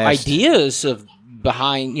 last... ideas of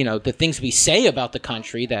behind, the things we say about the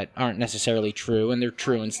country that aren't necessarily true, and they're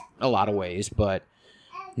true in a lot of ways, but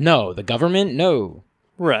no, the government, no.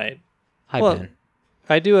 Right. Hi, Ben.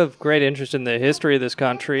 I do have great interest in the history of this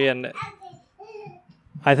country, and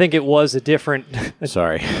I think it was a different...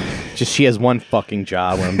 Sorry. Just she has one fucking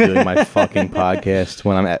job when I'm doing my fucking podcast,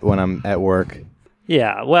 when I'm at work.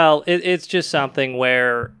 Yeah, well, it's just something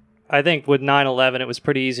where... I think with 9/11, it was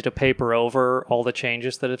pretty easy to paper over all the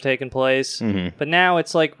changes that have taken place. Mm-hmm. But now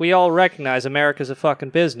it's we all recognize America's a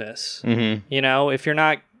fucking business. Mm-hmm. If you're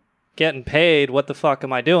not getting paid, what the fuck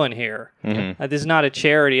am I doing here? Mm-hmm. This is not a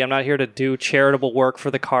charity. I'm not here to do charitable work for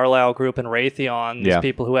the Carlisle Group and Raytheon, these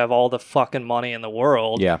people who have all the fucking money in the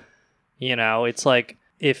world. Yeah. It's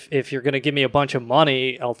if you're going to give me a bunch of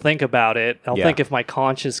money, I'll think about it. I'll think if my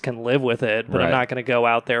conscience can live with it, but I'm not going to go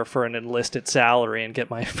out there for an enlisted salary and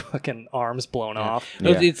get my fucking arms blown off.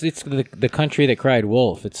 Yeah. It's the country that cried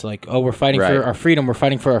wolf. It's we're fighting for our freedom. We're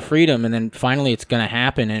fighting for our freedom, and then finally it's going to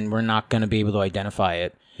happen, and we're not going to be able to identify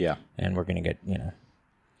it. Yeah. And we're going to get,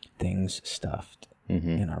 things stuffed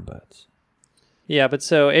in our butts. Yeah, but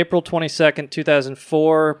so April 22nd,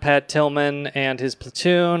 2004, Pat Tillman and his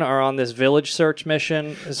platoon are on this village search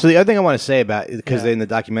mission. So the other thing I want to say about it, because in the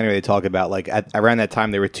documentary they talk about, around that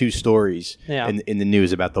time there were two stories in the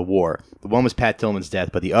news about the war. The one was Pat Tillman's death,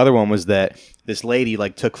 but the other one was that this lady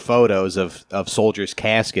took photos of soldiers'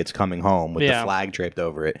 caskets coming home with the flag draped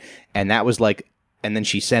over it, and that was and then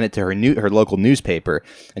she sent it to her local newspaper,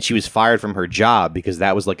 and she was fired from her job because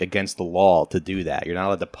that was against the law to do that. You're not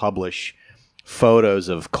allowed to publish photos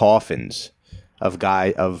of coffins of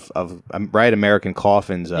American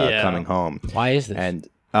coffins coming home. Why is this? And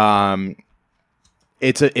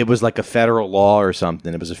it was a federal law or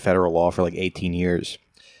something. It was a federal law for 18 years.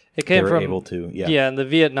 It came from able to, in the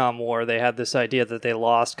Vietnam War, they had this idea that they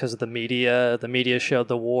lost because of the media. The media showed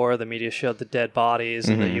the war. The media showed the dead bodies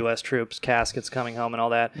and the U.S. troops' caskets coming home and all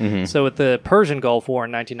that. Mm-hmm. So with the Persian Gulf War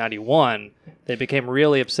in 1991, they became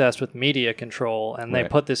really obsessed with media control, and they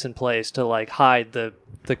put this in place to hide the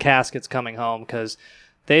caskets coming home because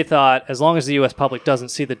they thought as long as the U.S. public doesn't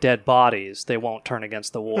see the dead bodies, they won't turn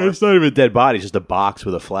against the war. It's not even dead bodies, just a box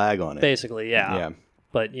with a flag on it. Basically, yeah.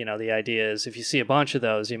 But, the idea is if you see a bunch of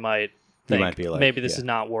those, you might think maybe this is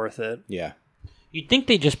not worth it. Yeah. You'd think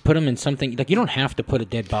they just put them in something... you don't have to put a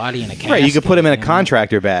dead body in a casket. Right, you could put them in a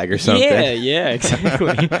contractor bag or something. Yeah,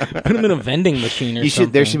 exactly. Put them in a vending machine or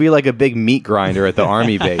something. There should be a big meat grinder at the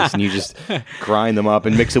Army base, and you just grind them up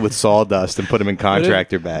and mix it with sawdust and put them in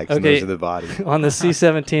contractor bags, and those are the bodies. On the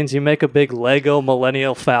C-17s, you make a big Lego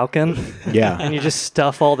Millennial Falcon, and you just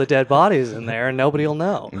stuff all the dead bodies in there, and nobody will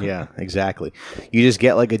know. Yeah, exactly. You just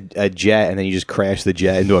get a jet, and then you just crash the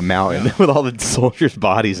jet into a mountain with all the soldiers'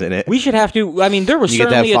 bodies in it. We should have to... there was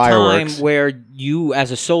certainly a time where you, as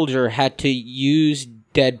a soldier, had to use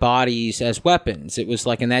dead bodies as weapons. It was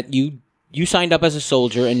in that you signed up as a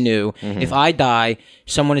soldier and knew if I die,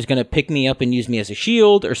 someone is going to pick me up and use me as a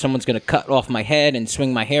shield, or someone's going to cut off my head and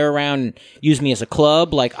swing my hair around and use me as a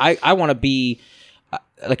club. I want to be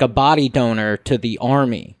a body donor to the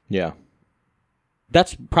Army. Yeah.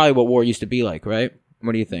 That's probably what war used to be like, right?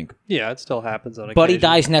 What do you think? Yeah, it still happens on occasion. Buddy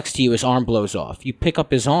dies next to you, his arm blows off. You pick up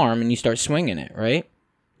his arm and you start swinging it, right?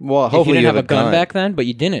 Well, if hopefully you didn't have a gun back then, but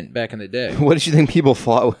you didn't back in the day. What did you think people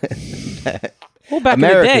fought with? Well, back in the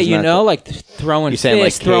day, throwing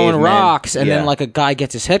fists, throwing rocks, and then a guy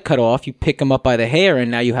gets his head cut off, you pick him up by the hair, and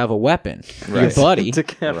now you have a weapon. Right. Your buddy.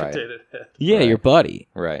 Decapitated head. Yeah, your buddy.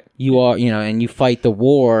 Right. You are, and you fight the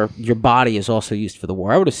war. Your body is also used for the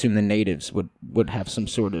war. I would assume the natives would have some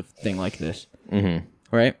sort of thing like this. Mm-hmm.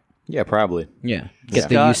 Right? Yeah, probably. Yeah. Get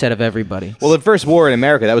the use out of everybody. Well, the first war in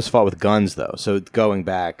America, that was fought with guns, though. So going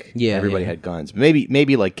back, everybody had guns. Maybe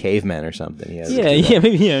cavemen or something.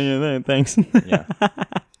 Maybe, thanks. Yeah.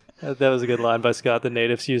 That was a good line by Scott. The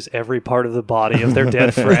natives use every part of the body of their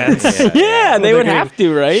dead friends. Yeah, they would have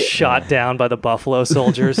to, right? Shot down by the buffalo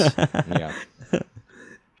soldiers. Yeah.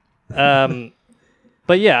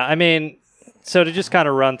 But yeah, I mean, so to just kind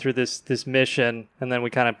of run through this mission, and then we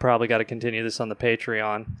kind of probably got to continue this on the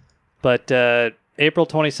Patreon. But April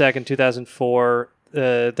 22nd, 2004,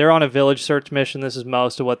 they're on a village search mission. This is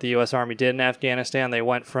most of what the U.S. Army did in Afghanistan. They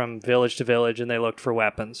went from village to village, and they looked for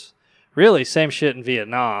weapons. Really, same shit in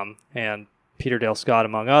Vietnam, and Peter Dale Scott,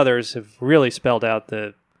 among others, have really spelled out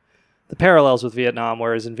the parallels with Vietnam,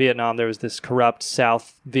 whereas in Vietnam there was this corrupt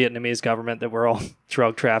South Vietnamese government that were all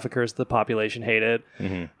drug traffickers the population hated.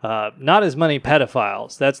 Mm-hmm. Not as many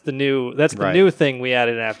pedophiles. That's the new thing we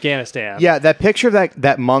added in Afghanistan. Yeah, that picture of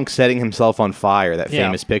that monk setting himself on fire, that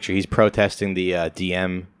famous picture, he's protesting the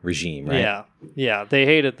DM regime, right? Yeah. They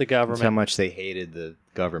hated the government. That's how much they hated the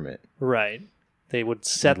government. Right. They would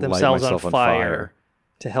set themselves on fire.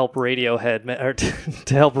 To help Radiohead, or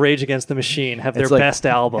to help Rage Against the Machine have their best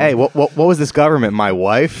album. Hey, what was this government? My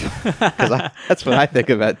wife? Because that's what I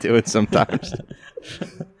think about doing sometimes.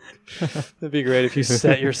 It'd be great if you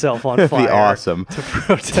set yourself on fire. It'd be awesome. To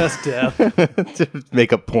protest death. To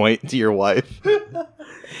make a point to your wife.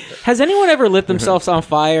 Has anyone ever lit themselves on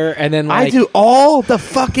fire and then I do all the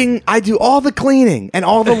cleaning and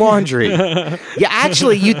all the laundry. Yeah,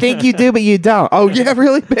 actually, you think you do, but you don't. Oh, yeah,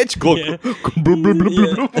 really, bitch?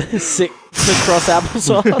 Sick cross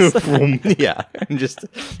applesauce. Yeah, and just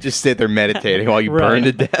sit there meditating while you burn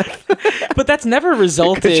to death. But that's never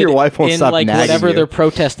resulted your wife won't in stop like nagging whatever you. they're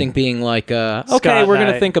protesting being like, okay, Scott we're and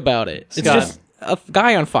gonna I- think about it. It's Scott- just a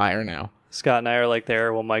guy on fire now. Scott and I are like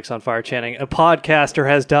there while Mike's on fire chanting, "A podcaster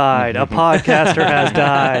has died. A podcaster has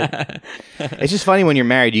died." It's just funny when you're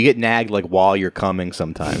married, you get nagged like while you're coming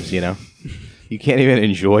sometimes, you know? You can't even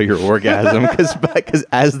enjoy your orgasm because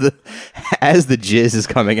as the jizz is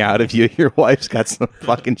coming out of you, your wife's got some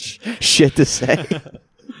fucking shit to say.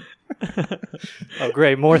 Oh,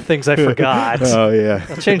 great. More things I forgot. Oh, yeah.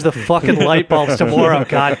 I'll change the fucking light bulbs tomorrow.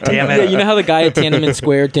 God damn it. Yeah, you know how the guy at Tiananmen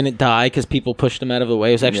Square didn't die because people pushed him out of the way?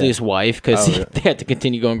 It was actually his wife because they had to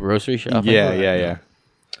continue going grocery shopping. Yeah.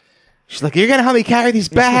 She's like, you're going to help me carry these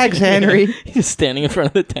bags, Henry. He's standing in front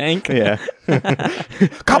of the tank. Yeah.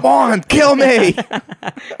 Come on, kill me.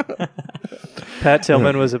 Pat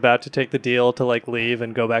Tillman was about to take the deal to like leave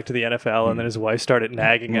and go back to the NFL, and then his wife started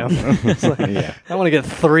nagging him. It's like, I want to get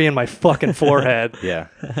 3 in my fucking forehead. Yeah.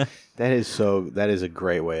 That is a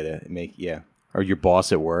great way to make, or your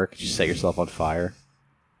boss at work, just set yourself on fire.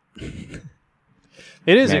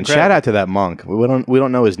 It is incredible. Shout out to that monk. We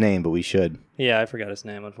don't know his name, but we should. Yeah, I forgot his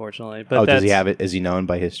name, unfortunately. But does he have it? Is he known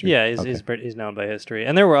by history? Yeah, he's known by history.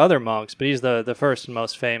 And there were other monks, but he's the first and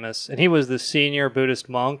most famous. And he was the senior Buddhist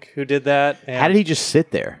monk who did that. And how did he just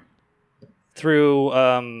sit there? Through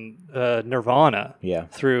nirvana. Yeah.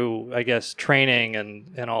 Through, I guess, training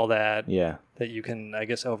and all that. Yeah. That you can, I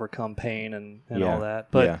guess, overcome pain and Yeah. all that.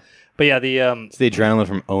 But Yeah. But yeah, the It's the adrenaline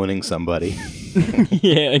from owning somebody.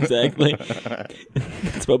 Yeah, exactly.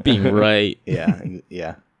 It's about being right.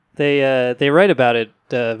 Yeah. they write about it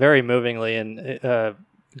very movingly, and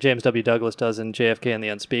James W. Douglas does in JFK and the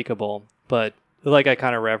Unspeakable. But like I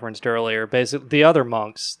kind of referenced earlier, basically the other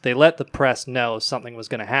monks, they let the press know something was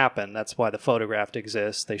going to happen. That's why the photograph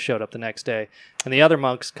exists. They showed up the next day, and the other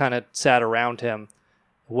monks kind of sat around him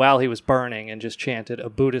while he was burning and just chanted, "A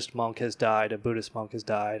Buddhist monk has died, a Buddhist monk has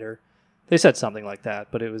died," or they said something like that,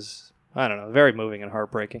 but it was, I don't know, very moving and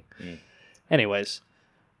heartbreaking. Anyways,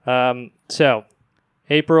 so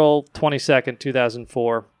April 22nd,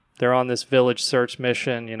 2004, they're on this village search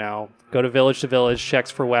mission, go to village, checks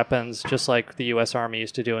for weapons, just like the U.S. Army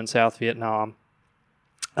used to do in South Vietnam.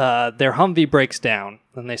 Their Humvee breaks down,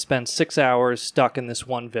 and they spend 6 hours stuck in this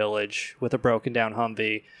one village with a broken down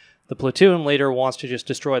Humvee. The platoon leader wants to just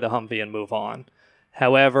destroy the Humvee and move on.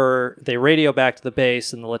 However, they radio back to the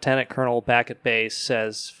base, and the lieutenant colonel back at base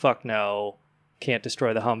says, "Fuck no, can't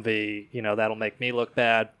destroy the Humvee, that'll make me look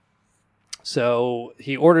bad." So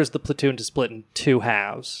he orders the platoon to split in 2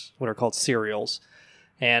 halves, what are called serials.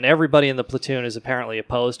 And everybody in the platoon is apparently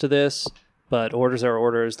opposed to this, but orders are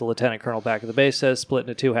orders. The lieutenant colonel back at the base says split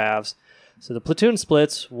into 2 halves. So the platoon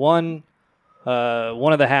splits. One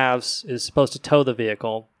of the halves is supposed to tow the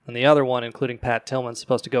vehicle, and the other one, including Pat Tillman, is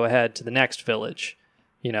supposed to go ahead to the next village,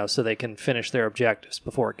 so they can finish their objectives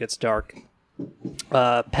before it gets dark.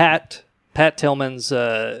 Pat Tillman's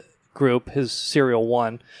group, his serial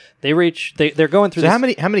 1, they're going through. So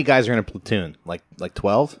this, how many guys are in a platoon? Like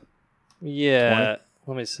 12? Yeah, 20?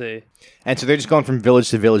 let me see. And so they're just going from village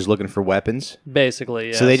to village looking for weapons. Basically,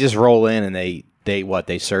 yes. So they just roll in and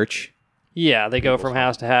they search. Yeah, they go from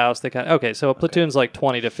house to house. Okay, so a platoon's like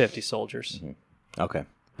 20 to 50 soldiers. Mm-hmm. Okay.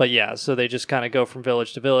 But yeah, so they just kind of go from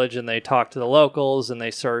village to village, and they talk to the locals, and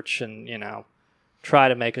they search, and try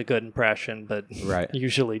to make a good impression, but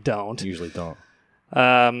usually don't.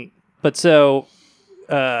 But so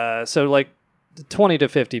like 20 to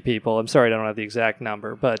 50 people. I'm sorry, I don't have the exact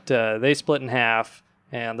number, but they split in half,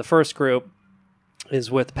 and the first group is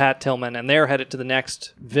with Pat Tillman, and they're headed to the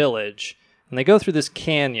next village, and they go through this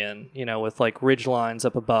canyon, with like ridge lines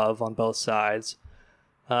up above on both sides.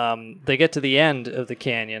 They get to the end of the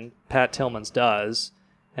canyon, Pat Tillman's does,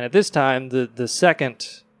 and at this time, the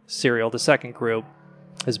second group,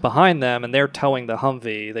 is behind them, and they're towing the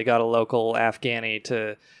Humvee. They got a local Afghani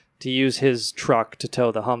to use his truck to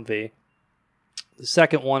tow the Humvee. The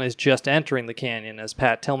second one is just entering the canyon as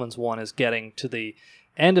Pat Tillman's one is getting to the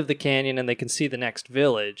end of the canyon, and they can see the next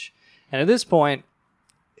village. And at this point,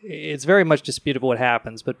 it's very much disputable what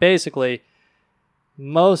happens, but basically,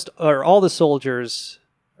 most all the soldiers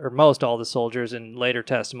in later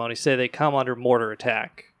testimony say they come under mortar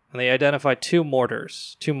attack. And they identify two mortar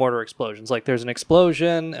explosions. Like there's an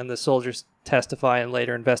explosion, and the soldiers testify in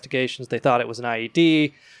later investigations they thought it was an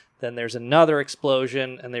IED. Then there's another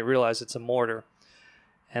explosion, and they realize it's a mortar.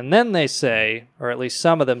 And then they say, or at least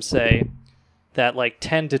some of them say, that like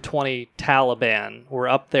 10 to 20 Taliban were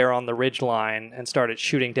up there on the ridge line and started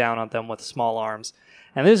shooting down on them with small arms.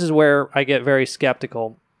 And this is where I get very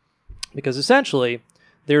skeptical, because essentially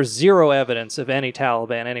there's zero evidence of any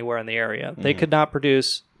Taliban anywhere in the area. Mm-hmm. They could not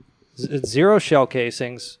produce zero shell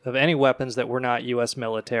casings of any weapons that were not U.S.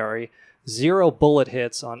 military, zero bullet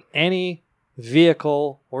hits on any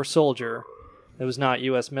vehicle or soldier that was not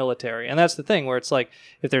U.S. military. And that's the thing, where it's like,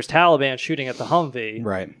 if there's Taliban shooting at the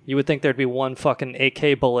Humvee, you would think there'd be one fucking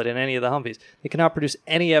AK bullet in any of the Humvees. They cannot produce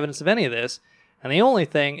any evidence of any of this. And the only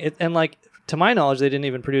thing, to my knowledge, they didn't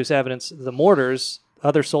even produce evidence. The mortars,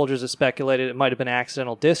 other soldiers have speculated it might have been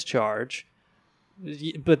accidental discharge.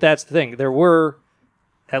 But that's the thing. There were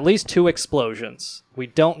at least 2 explosions. We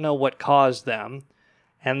don't know what caused them.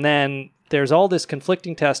 And then there's all this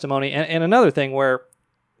conflicting testimony. And another thing where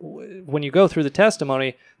when you go through the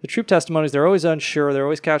testimony, the troop testimonies, they're always unsure. They're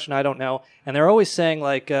always couching, I don't know. And they're always saying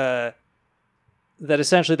like that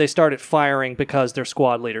essentially they started firing because their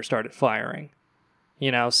squad leader started firing.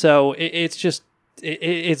 So it's just,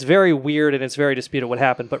 it's very weird, and it's very disputed what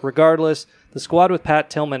happened. But regardless, the squad with Pat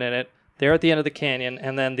Tillman in it, they're at the end of the canyon,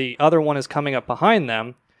 and then the other one is coming up behind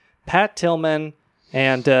them. Pat Tillman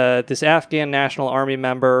and this Afghan National Army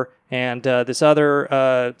member and this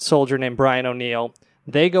other soldier named Brian O'Neill,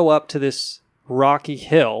 they go up to this rocky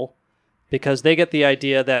hill because they get the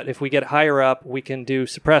idea that if we get higher up, we can do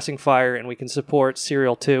suppressing fire and we can support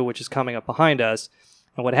Serial 2, which is coming up behind us.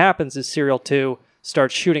 And what happens is Serial 2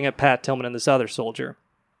 starts shooting at Pat Tillman and this other soldier.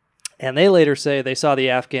 And they later say they saw the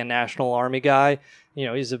Afghan National Army guy.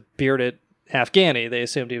 He's a bearded Afghani. They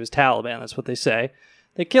assumed he was Taliban. That's what they say.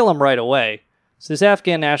 They kill him right away. So this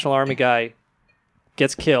Afghan National Army guy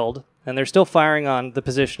gets killed, and they're still firing on the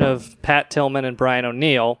position of Pat Tillman and Brian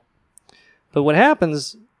O'Neill. But what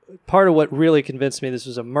happens, part of what really convinced me this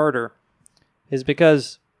was a murder, is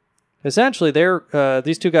because essentially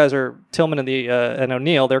these two guys are Tillman and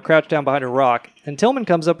O'Neill. They're crouched down behind a rock, and Tillman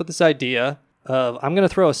comes up with this idea of, I'm going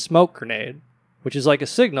to throw a smoke grenade, which is like a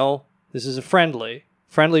signal. This is a friendly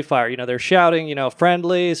fire. They're shouting,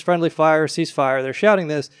 friendly fire, ceasefire. They're shouting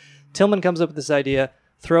this. Tillman comes up with this idea,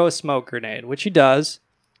 throw a smoke grenade, which he does,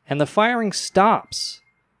 and the firing stops.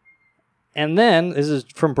 And then, this is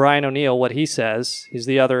from Brian O'Neill, what he says. He's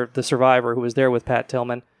the survivor who was there with Pat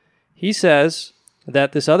Tillman. He says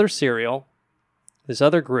that this other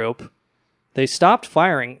group, they stopped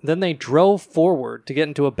firing, then they drove forward to get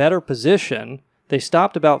into a better position. They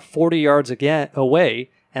stopped about 40 yards away,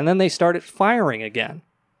 and then they started firing again.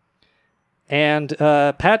 And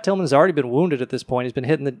Pat Tillman's already been wounded at this point. He's been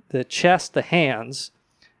hit in the chest, the hands.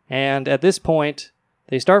 And at this point,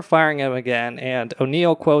 they start firing him again, and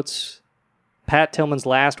O'Neill quotes Pat Tillman's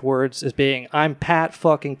last words as being, I'm Pat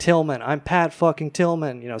fucking Tillman. I'm Pat fucking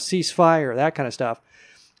Tillman. Cease fire, that kind of stuff.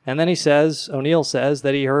 And then O'Neill says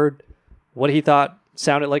that he heard what he thought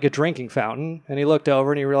sounded like a drinking fountain. And he looked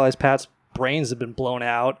over and he realized Pat's brains had been blown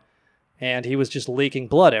out and he was just leaking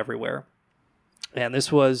blood everywhere. And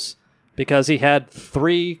this was because he had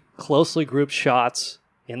 3 closely grouped shots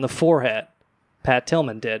in the forehead. Pat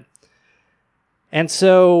Tillman did. And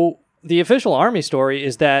so the official Army story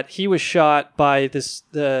is that he was shot by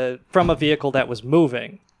from a vehicle that was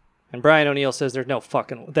moving. And Brian O'Neill says there's no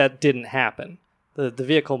that didn't happen. The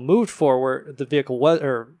vehicle moved forward.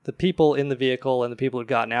 The people in the vehicle and the people who had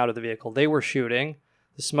gotten out of the vehicle, they were shooting.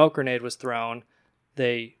 The smoke grenade was thrown.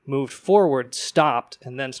 they moved forward, stopped,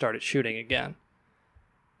 and then started shooting again.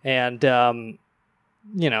 And, the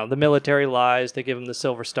military lies. They give him the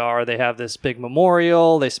Silver Star. They have this big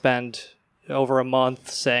memorial. They spend over a month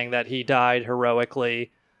saying that he died heroically,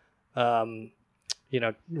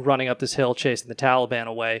 running up this hill, chasing the Taliban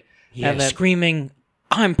away. Yeah, and then, screaming,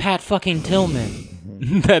 "I'm Pat fucking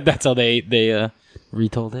Tillman." That's how they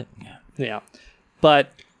retold it. Yeah.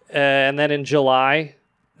 But, and then in July,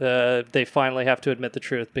 they finally have to admit the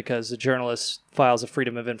truth because the journalist files a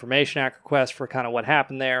Freedom of Information Act request for kind of what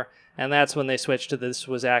happened there. And that's when they switched to this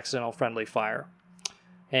was accidental friendly fire.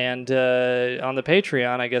 And on the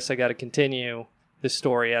Patreon, I guess I got to continue this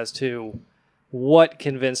story as to what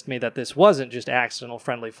convinced me that this wasn't just accidental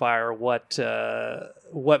friendly fire, what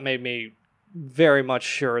made me very much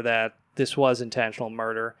sure that this was intentional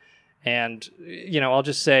murder. And, I'll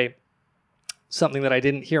just say something that I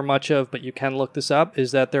didn't hear much of, but you can look this up,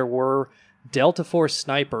 is that there were Delta Force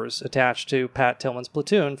snipers attached to Pat Tillman's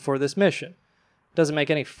platoon for this mission. Doesn't make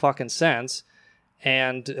any fucking sense.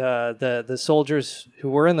 And the soldiers who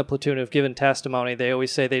were in the platoon have given testimony. They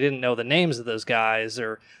always say they didn't know the names of those guys,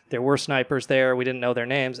 or there were snipers there, we didn't know their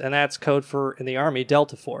names. And that's code for, in the Army,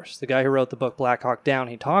 Delta Force. The guy who wrote the book Black Hawk Down,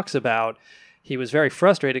 he talks about he was very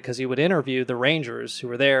frustrated because he would interview the Rangers who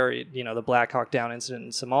were there, the Black Hawk Down incident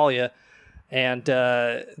in Somalia. And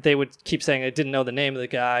they would keep saying, I didn't know the name of the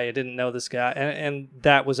guy, I didn't know this guy. And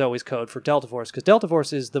that was always code for Delta Force, because Delta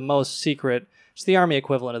Force is the most secret. It's the Army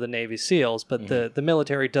equivalent of the Navy SEALs, but the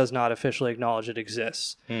military does not officially acknowledge it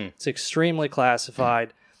exists. It's extremely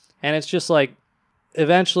classified. And it's just like,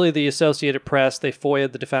 eventually the Associated Press, they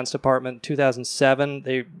FOIA'd the Defense Department in 2007.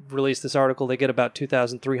 They released this article. They get about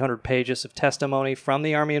 2,300 pages of testimony from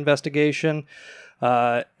the Army investigation.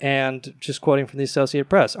 And just quoting from the Associated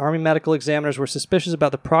Press, Army medical examiners were suspicious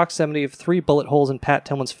about the proximity of 3 bullet holes in Pat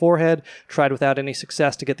Tillman's forehead, tried without any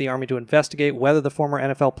success to get the Army to investigate whether the former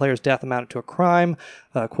NFL player's death amounted to a crime.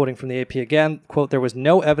 Quoting from the AP again, quote, there was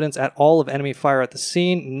no evidence at all of enemy fire at the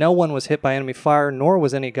scene. No one was hit by enemy fire, nor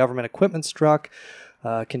was any government equipment struck.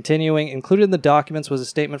 Continuing, included in the documents was a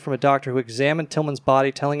statement from a doctor who examined Tillman's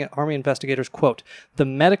body, telling Army investigators, quote, the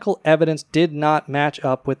medical evidence did not match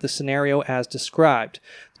up with the scenario as described.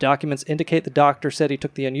 The documents indicate the doctor said he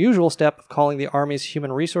took the unusual step of calling the Army's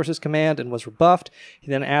Human Resources Command and was rebuffed. He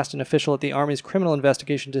then asked an official at the Army's Criminal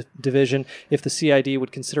Investigation Division if the CID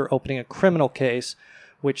would consider opening a criminal case,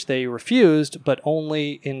 which they refused, but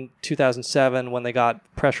only in 2007, when they got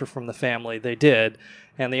pressure from the family, they did.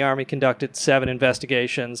 And the Army conducted 7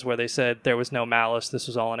 investigations where they said there was no malice, this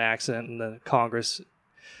was all an accident, and the Congress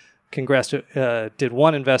did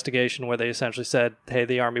one investigation where they essentially said, hey,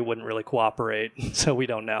 the Army wouldn't really cooperate, so we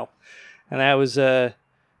don't know. And that was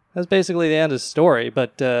basically the end of the story,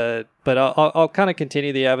 but I'll kind of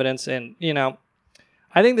continue the evidence, and,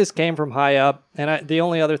 I think this came from high up, and the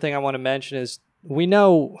only other thing I want to mention is we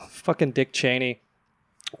know fucking Dick Cheney,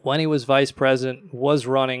 when he was vice president, was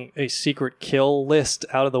running a secret kill list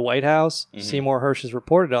out of the White House. Seymour Hersh has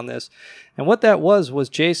reported on this. And what that was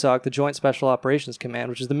JSOC, the Joint Special Operations Command,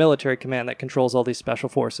 which is the military command that controls all these special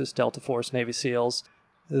forces, Delta Force, Navy SEALs.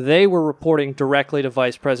 They were reporting directly to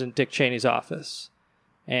Vice President Dick Cheney's office.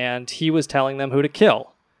 And he was telling them who to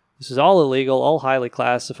kill. This is all illegal, all highly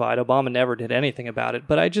classified. Obama never did anything about it.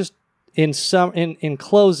 But I just, in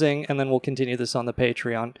closing, and then we'll continue this on the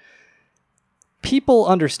Patreon, people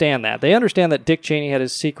understand that. They understand that Dick Cheney had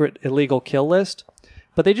his secret illegal kill list,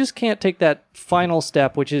 but they just can't take that final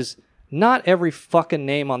step, which is not every fucking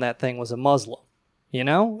name on that thing was a Muslim.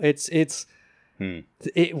 This is a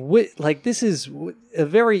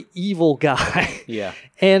very evil guy. Yeah.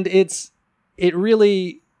 And it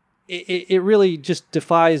really just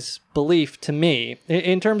defies belief to me.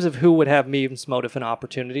 In terms of who would have means, motive, and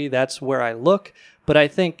opportunity, that's where I look. But I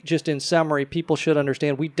think, just in summary, people should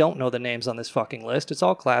understand we don't know the names on this fucking list. It's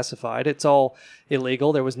all classified. It's all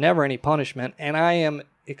illegal. There was never any punishment. And I am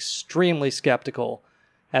extremely skeptical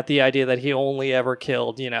at the idea that he only ever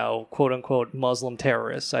killed, quote-unquote Muslim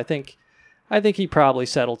terrorists. I think he probably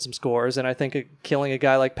settled some scores, and I think killing a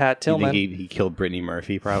guy like Pat Tillman... You think he killed Brittany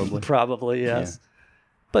Murphy, probably? Probably, yes. Yeah.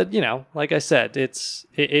 But, like I said,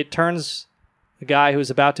 it turns... a guy who's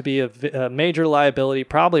about to be a major liability,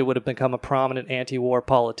 probably would have become a prominent anti-war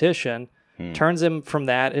politician, turns him from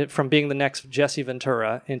being the next Jesse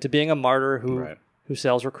Ventura into being a martyr who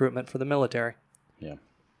sells recruitment for the military. Yeah.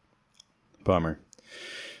 Bummer.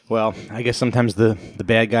 Well, I guess sometimes the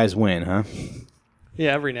bad guys win, huh?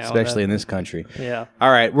 Yeah, every now especially in and this country. then. Yeah.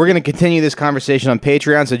 All right, we're going to continue this conversation on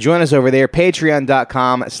Patreon, so join us over there,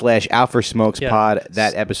 patreon.com/OutForSmokesPod. Yeah.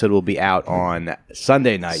 That episode will be out on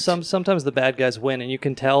Sunday night. Sometimes the bad guys win, and you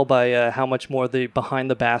can tell by how much more the Behind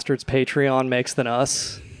the Bastards Patreon makes than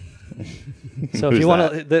us. So if you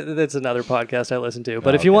want to, that's another podcast I listen to.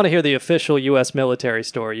 But if you want to hear the official U.S. military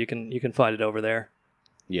story, you can find it over there.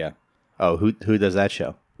 Yeah. Oh, who does that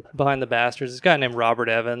show? Behind the Bastards. This guy named Robert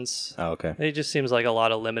Evans. Oh, okay. It just seems like a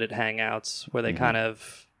lot of limited hangouts where they kind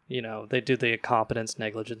of, they do the competence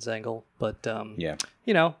negligence angle. But,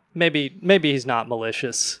 maybe he's not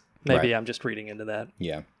malicious. Maybe Right. I'm just reading into that.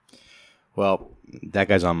 Yeah. Well, that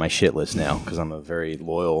guy's on my shit list now because I'm a very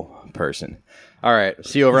loyal person. All right.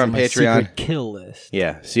 See you over on My Patreon. secret kill list.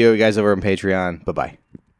 Yeah. See you guys over on Patreon. Bye-bye.